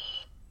one.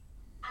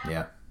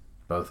 Yeah,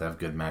 both have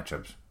good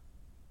matchups.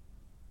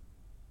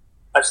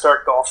 I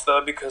start Goff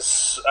though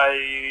because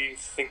I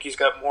think he's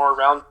got more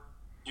around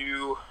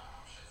do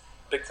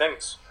big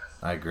things.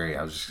 I agree.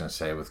 I was just going to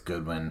say, with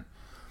Goodwin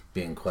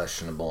being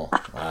questionable,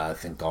 I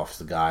think Goff's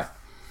the guy.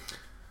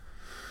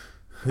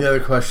 The other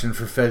question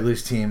for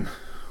Fegley's team: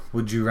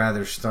 would you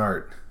rather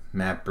start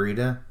Matt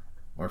Breida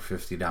or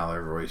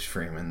 $50 Royce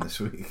Freeman this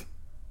week?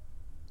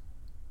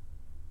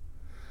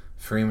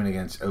 Freeman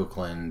against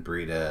Oakland,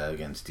 Breida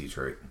against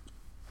Detroit.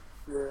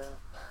 Yeah.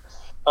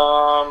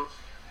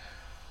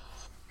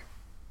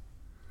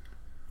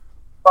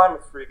 Fine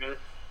with Freeman.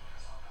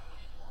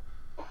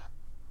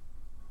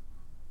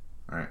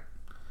 Alright.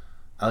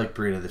 I like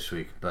Breida this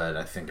week, but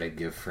I think I'd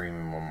give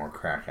Freeman one more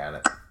crack at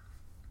it.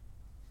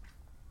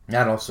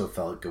 That also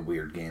felt like a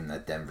weird game,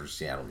 that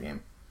Denver-Seattle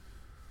game.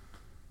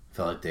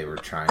 Felt like they were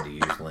trying to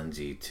use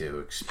Lindsey to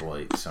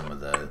exploit some of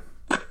the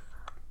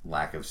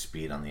lack of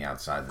speed on the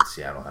outside that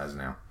Seattle has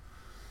now.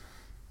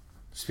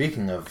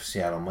 Speaking of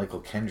Seattle, Michael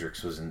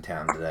Kendricks was in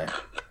town today.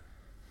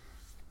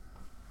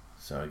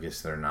 So I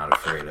guess they're not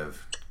afraid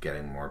of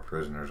getting more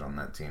prisoners on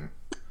that team.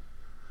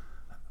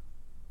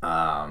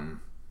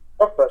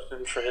 My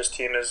question for his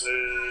team is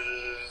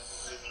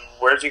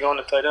where's he going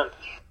to tight end?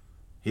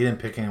 He didn't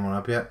pick anyone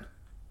up yet?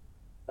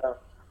 No.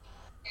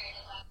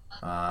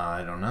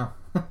 I don't know.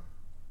 I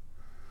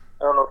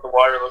don't know what the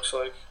wire looks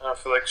like. I don't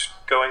feel like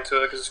going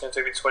to it because it's going to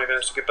take me 20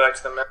 minutes to get back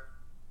to the men.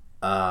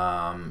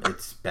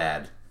 It's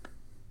bad.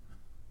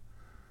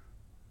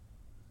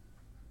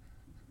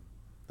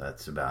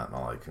 That's about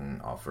all I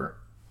can offer.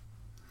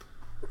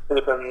 It could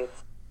have been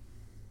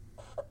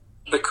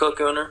the Cook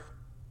owner.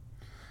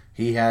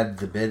 He had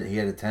the bid. He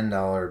had a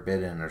 $10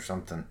 bid in or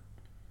something.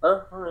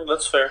 Oh, all right,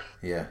 that's fair.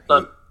 Yeah,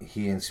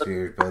 he and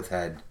Spears both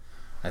had,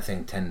 I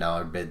think,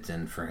 $10 bids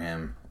in for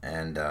him,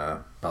 and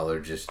Butler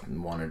just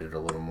wanted it a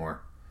little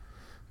more.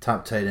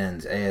 Top tight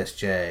ends: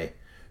 ASJ,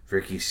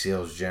 Ricky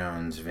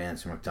Seals-Jones,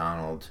 Vance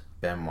McDonald,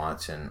 Ben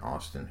Watson,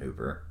 Austin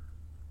Hooper.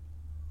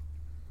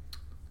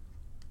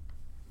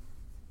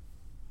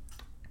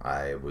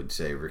 I would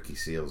say Ricky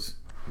Seals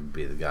would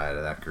be the guy out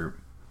of that group.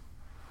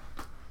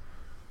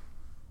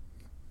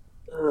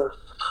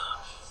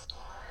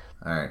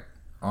 Alright.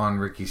 On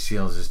Ricky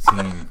Seals'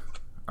 team,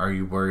 are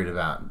you worried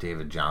about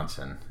David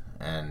Johnson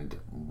and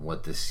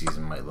what this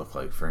season might look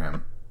like for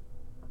him?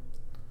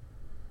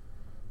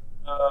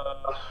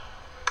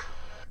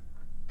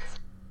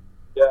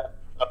 Yeah,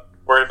 I'm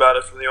worried about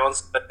it from the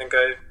onset. I think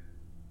I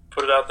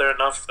put it out there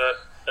enough that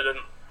I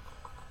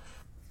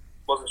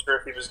wasn't sure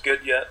if he was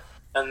good yet.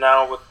 And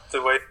now with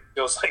the way it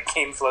feels like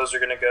game flows are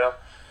going to go,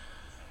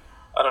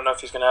 I don't know if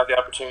he's going to have the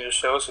opportunity to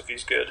show us if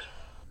he's good.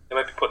 They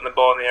might be putting the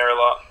ball in the air a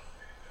lot.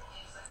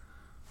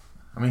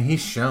 I mean,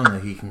 he's shown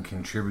that he can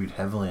contribute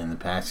heavily in the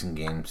passing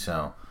game,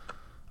 so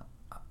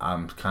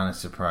I'm kind of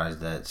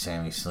surprised that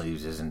Sammy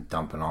Sleeves isn't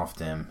dumping off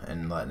to him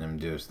and letting him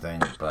do his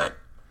thing, but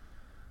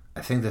I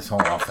think this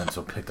whole offense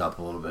will pick up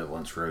a little bit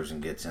once Rosen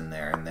gets in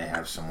there and they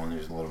have someone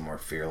who's a little more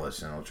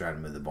fearless and will try to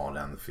move the ball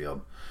down the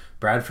field.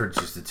 Bradford's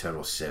just a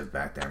total sieve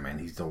back there, man.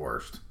 He's the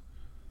worst.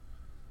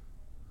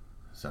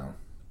 So,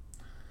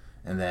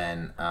 and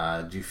then,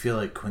 do you feel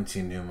like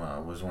Quincy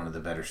Numa was one of the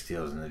better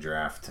steals in the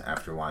draft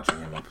after watching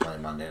him play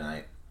Monday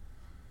night?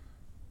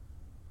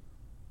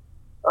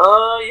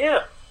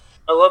 Yeah.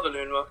 I love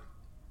Enunwa.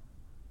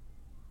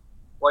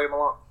 Like him a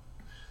lot.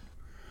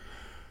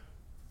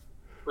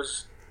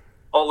 Was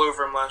all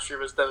over him last year.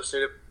 Was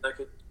devastated.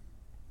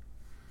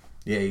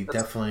 Yeah, he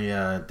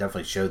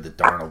definitely showed that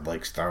Darnold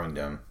likes throwing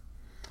to him.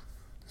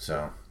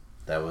 So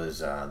that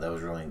was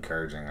really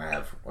encouraging. I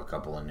have a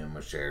couple of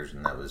Numa shares,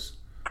 and that was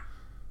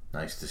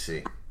nice to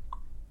see.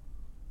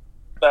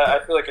 I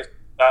feel like it's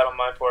bad on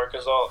my part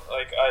because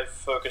I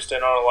focused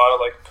in on a lot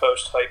of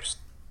post hypes.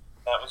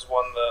 That was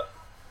one that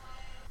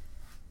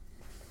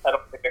I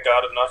don't think I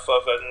got enough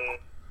of it, and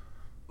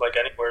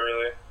anywhere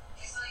really.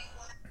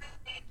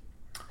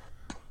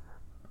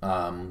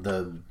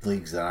 The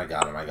leagues that I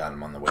got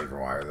him on the waiver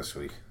wire this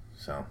week.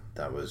 So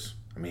that was,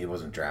 he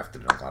wasn't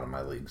drafted in a lot of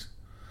my leagues.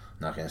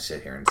 not going to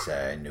sit here and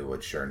say I knew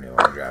what Schur knew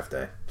on draft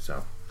day.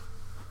 So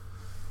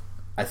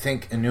I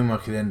think Enuma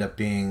could end up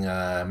being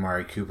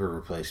Amari Cooper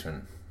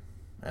replacement,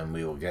 and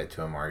we will get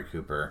to Amari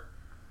Cooper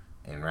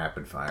in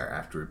rapid fire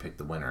after we pick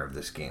the winner of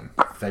this game.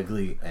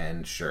 Fegley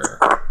and Schur.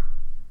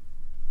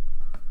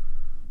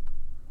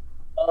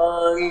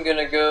 I'm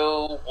gonna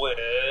go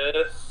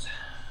with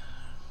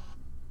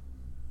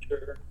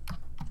Schur.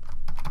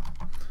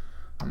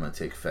 I'm gonna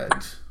take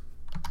Fegs.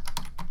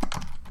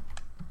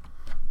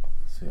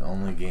 It's the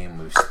only game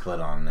we've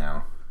split on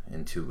now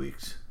in 2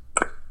 weeks.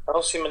 I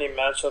don't see many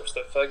matchups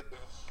that Feg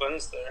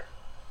wins there.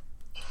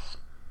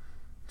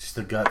 Just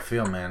a gut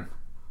feel, man.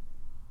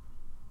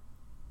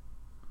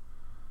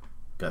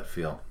 Gut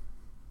feel.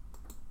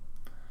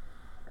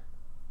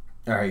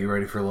 Alright, you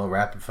ready for a little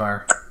rapid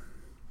fire?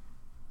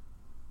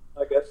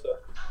 I guess so.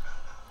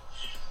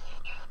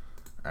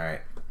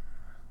 Alright.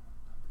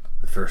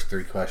 The first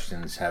 3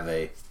 questions have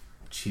a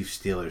Chiefs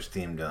Steelers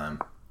theme to them.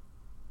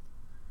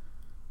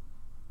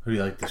 Who do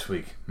you like this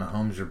week?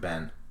 Mahomes or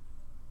Ben?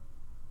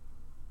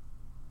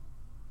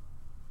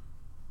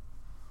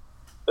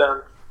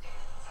 Ben.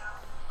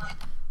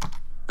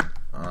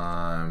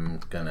 I'm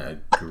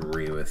gonna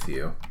agree with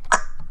you.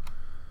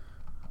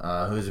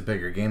 Who's a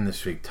bigger game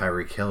this week?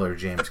 Tyreek Hill or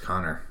James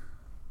Conner?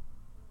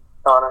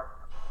 Conner.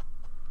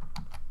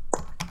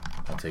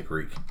 I'll take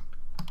Reek.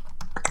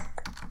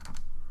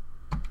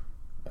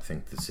 I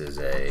think this is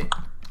a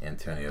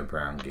Antonio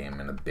Brown game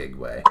in a big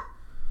way.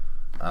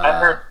 I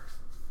heard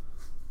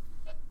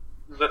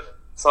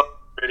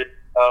something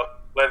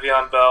about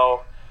Le'Veon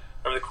Bell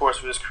over the course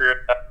of his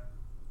career,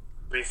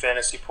 3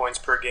 fantasy points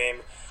per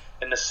game.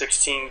 In the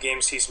 16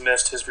 games he's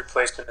missed, his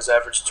replacement has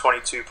averaged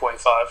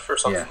 22.5 or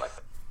something like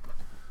that.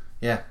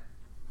 Yeah.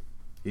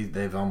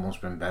 They've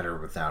almost been better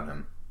without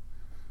him.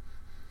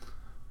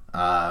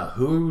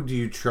 Who do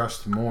you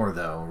trust more,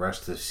 though,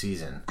 rest of the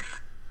season?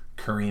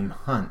 Kareem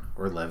Hunt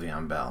or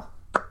Le'Veon Bell?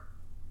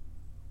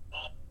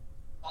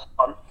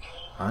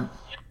 Hunt?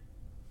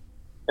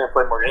 Gonna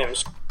play more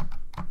games.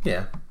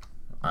 Yeah.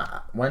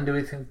 When do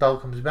we think Bell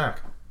comes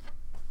back?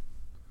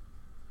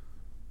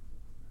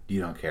 You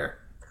don't care.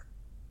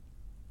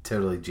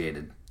 Totally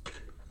jaded.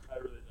 I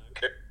really don't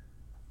care.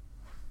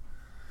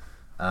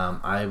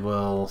 I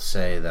will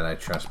say that I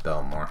trust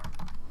Bell more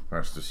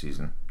rest of the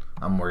season.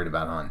 I'm worried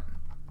about Hunt.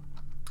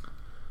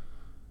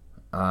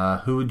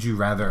 Who would you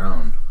rather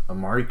own?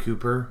 Amari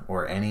Cooper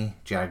or any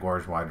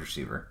Jaguars wide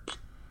receiver?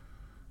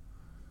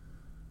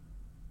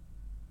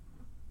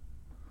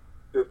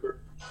 Cooper.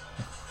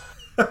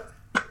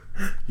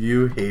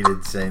 You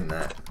hated saying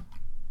that.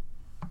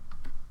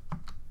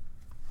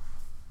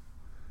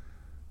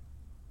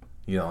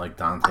 You don't like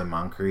Dante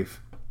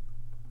Moncrief?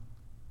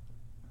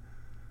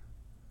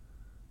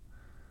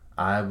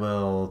 I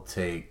will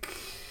take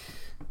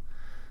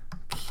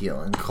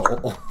Keelan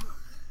Cole.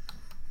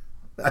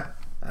 I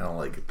don't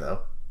like it,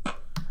 though.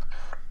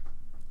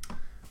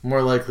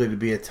 More likely to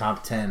be a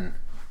top 10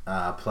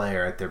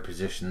 player at their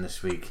position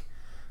this week.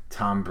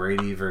 Tom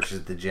Brady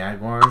versus the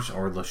Jaguars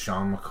or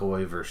LaShawn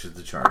McCoy versus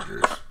the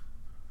Chargers?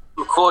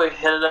 McCoy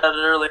headed at it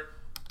early.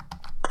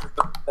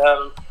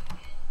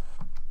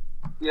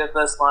 Yeah,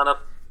 best lineup.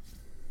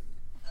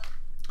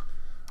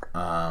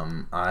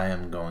 I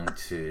am going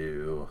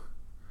to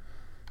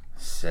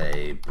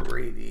say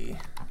Brady.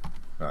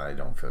 I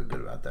don't feel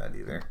good about that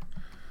either.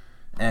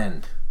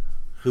 And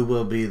who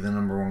will be the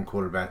number 1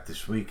 quarterback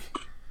this week?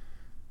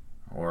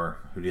 Or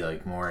who do you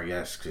like more, I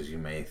guess, because you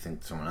may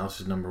think someone else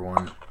is number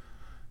 1.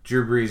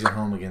 Drew Brees at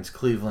home against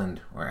Cleveland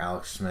or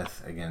Alex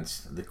Smith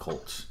against the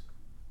Colts?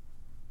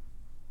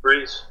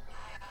 Brees.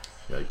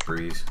 You like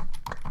Brees?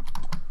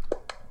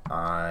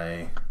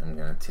 I am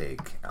going to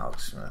take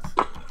Alex Smith.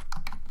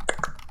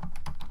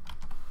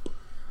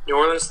 New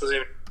Orleans doesn't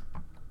even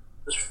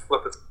just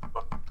flip it.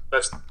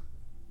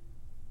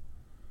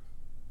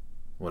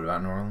 What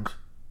about New Orleans?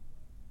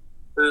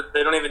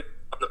 They don't even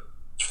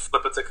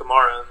flip it to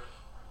Kamara. And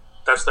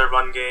that's their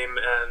run game,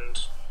 and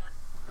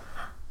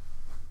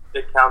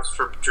it counts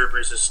for Drew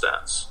Brees'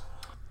 stats.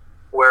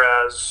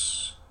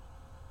 Whereas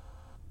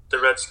the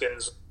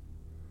Redskins,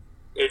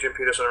 Adrian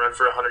Peterson ran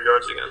for 100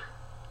 yards again.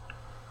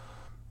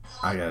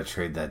 I gotta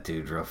trade that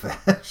dude real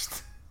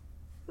fast.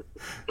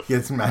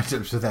 Get some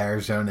matchups with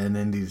Arizona and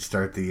Indy to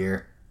start the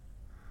year.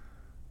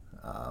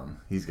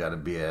 He's got to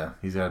be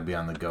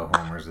on the go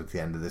homers at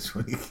the end of this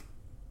week.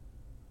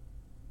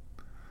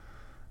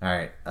 All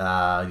right,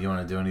 you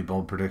want to do any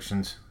bold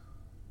predictions?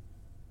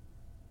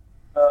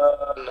 No.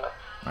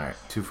 All right,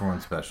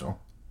 2-for-1 special.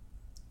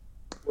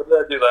 What did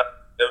I do that?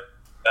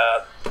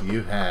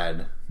 You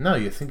had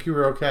you think you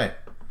were okay.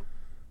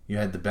 You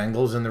had the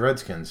Bengals and the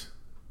Redskins.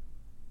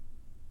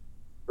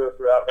 Both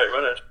were outright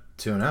winners.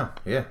 2-0,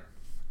 yeah.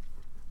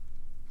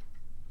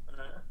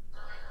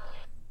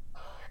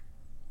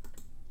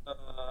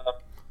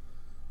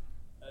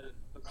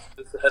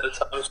 This ahead of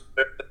time.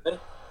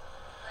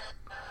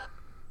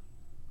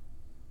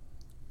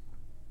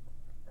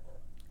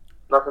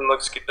 Nothing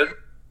looks good.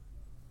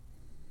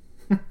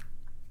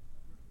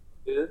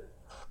 Good.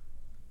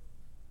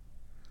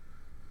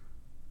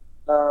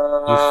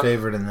 Who's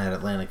favored in that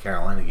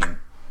Atlanta-Carolina game?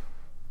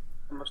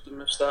 I must have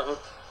missed that one.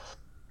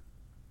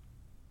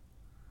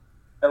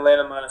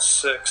 Atlanta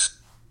 -6.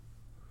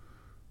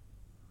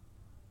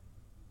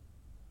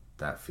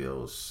 That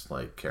feels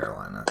like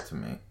Carolina to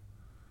me.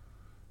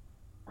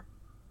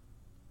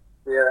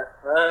 Yeah,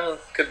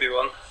 could be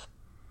one.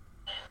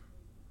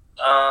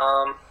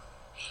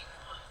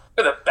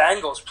 Look at the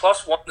Bengals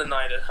 +1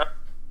 tonight.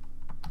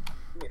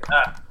 Give me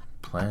that.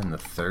 Playing the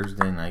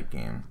Thursday night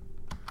game.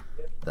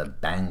 The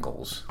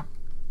Bengals.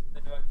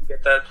 Maybe I can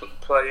get that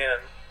play in.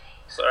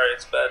 Sorry,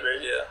 it's bad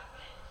radio.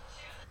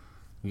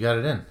 You got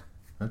it in.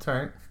 That's all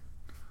right.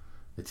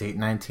 It's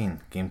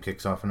 8:19. Game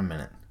kicks off in a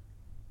minute.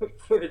 The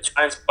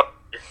Giants.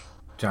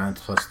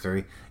 Giants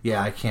 +3.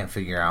 Yeah, I can't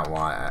figure out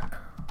why.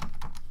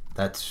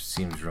 That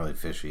seems really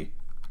fishy.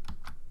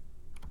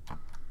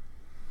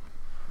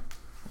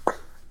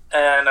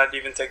 And I'd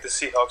even take the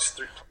Seahawks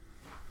 3.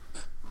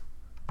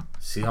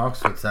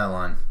 Seahawks, what's that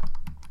line?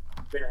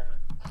 3.5.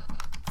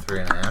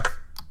 3.5.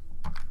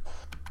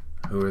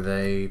 Who are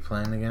they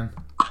playing again?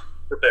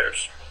 The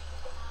Bears.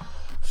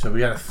 So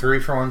we got a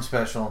 3-for-1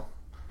 special.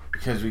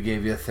 Because we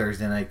gave you a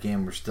Thursday night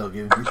game, we're still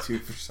giving you 2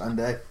 for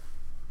Sunday.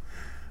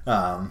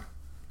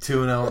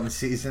 2-0 in the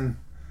season.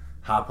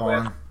 Hop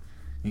on.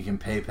 You can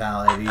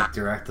PayPal Eddie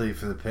directly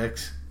for the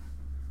picks.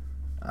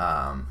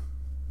 Love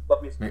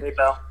me some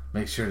PayPal.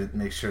 Make sure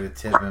to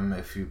tip him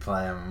if you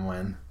play him and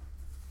win.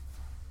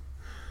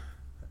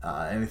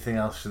 Anything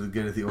else for the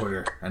good of the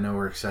order? I know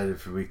we're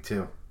excited for week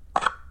 2.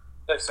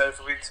 Excited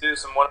for week 2.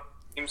 Some 1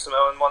 teams, some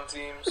 0-1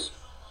 teams.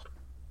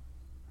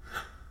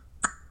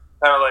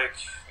 Kind of like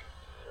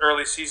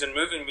early season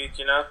moving week,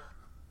 you know.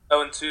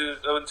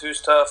 0-2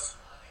 is tough.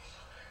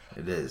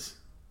 It is.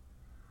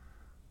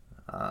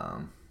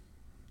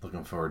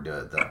 Looking forward to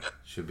it though.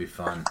 Should be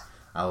fun.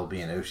 I will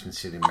be in Ocean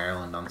City,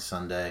 Maryland on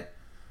Sunday.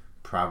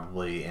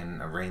 Probably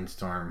in a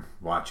rainstorm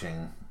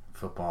watching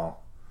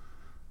football.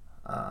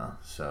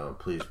 So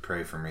please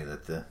pray for me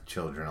that the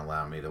children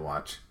allow me to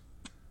watch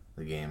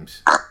the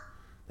games.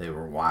 They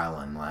were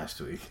wilding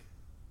last week.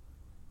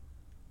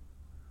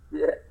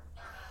 Yeah.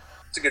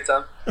 It's a good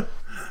time.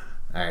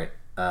 Alright.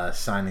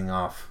 Signing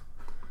off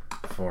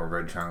for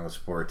Red Triangle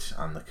Sports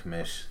on the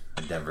commish,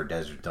 the Denver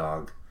Desert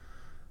Dog.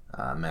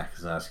 Matt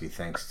Kozlowski,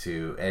 thanks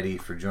to Eddie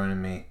for joining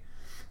me.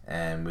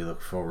 And we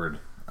look forward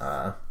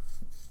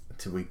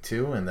to week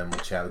 2, and then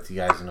we'll chat with you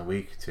guys in a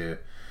week to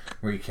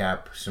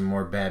recap some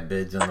more bad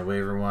bids on the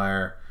waiver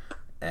wire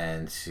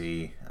and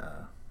see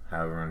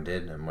how everyone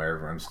did and where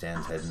everyone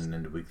stands heading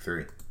into week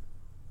 3.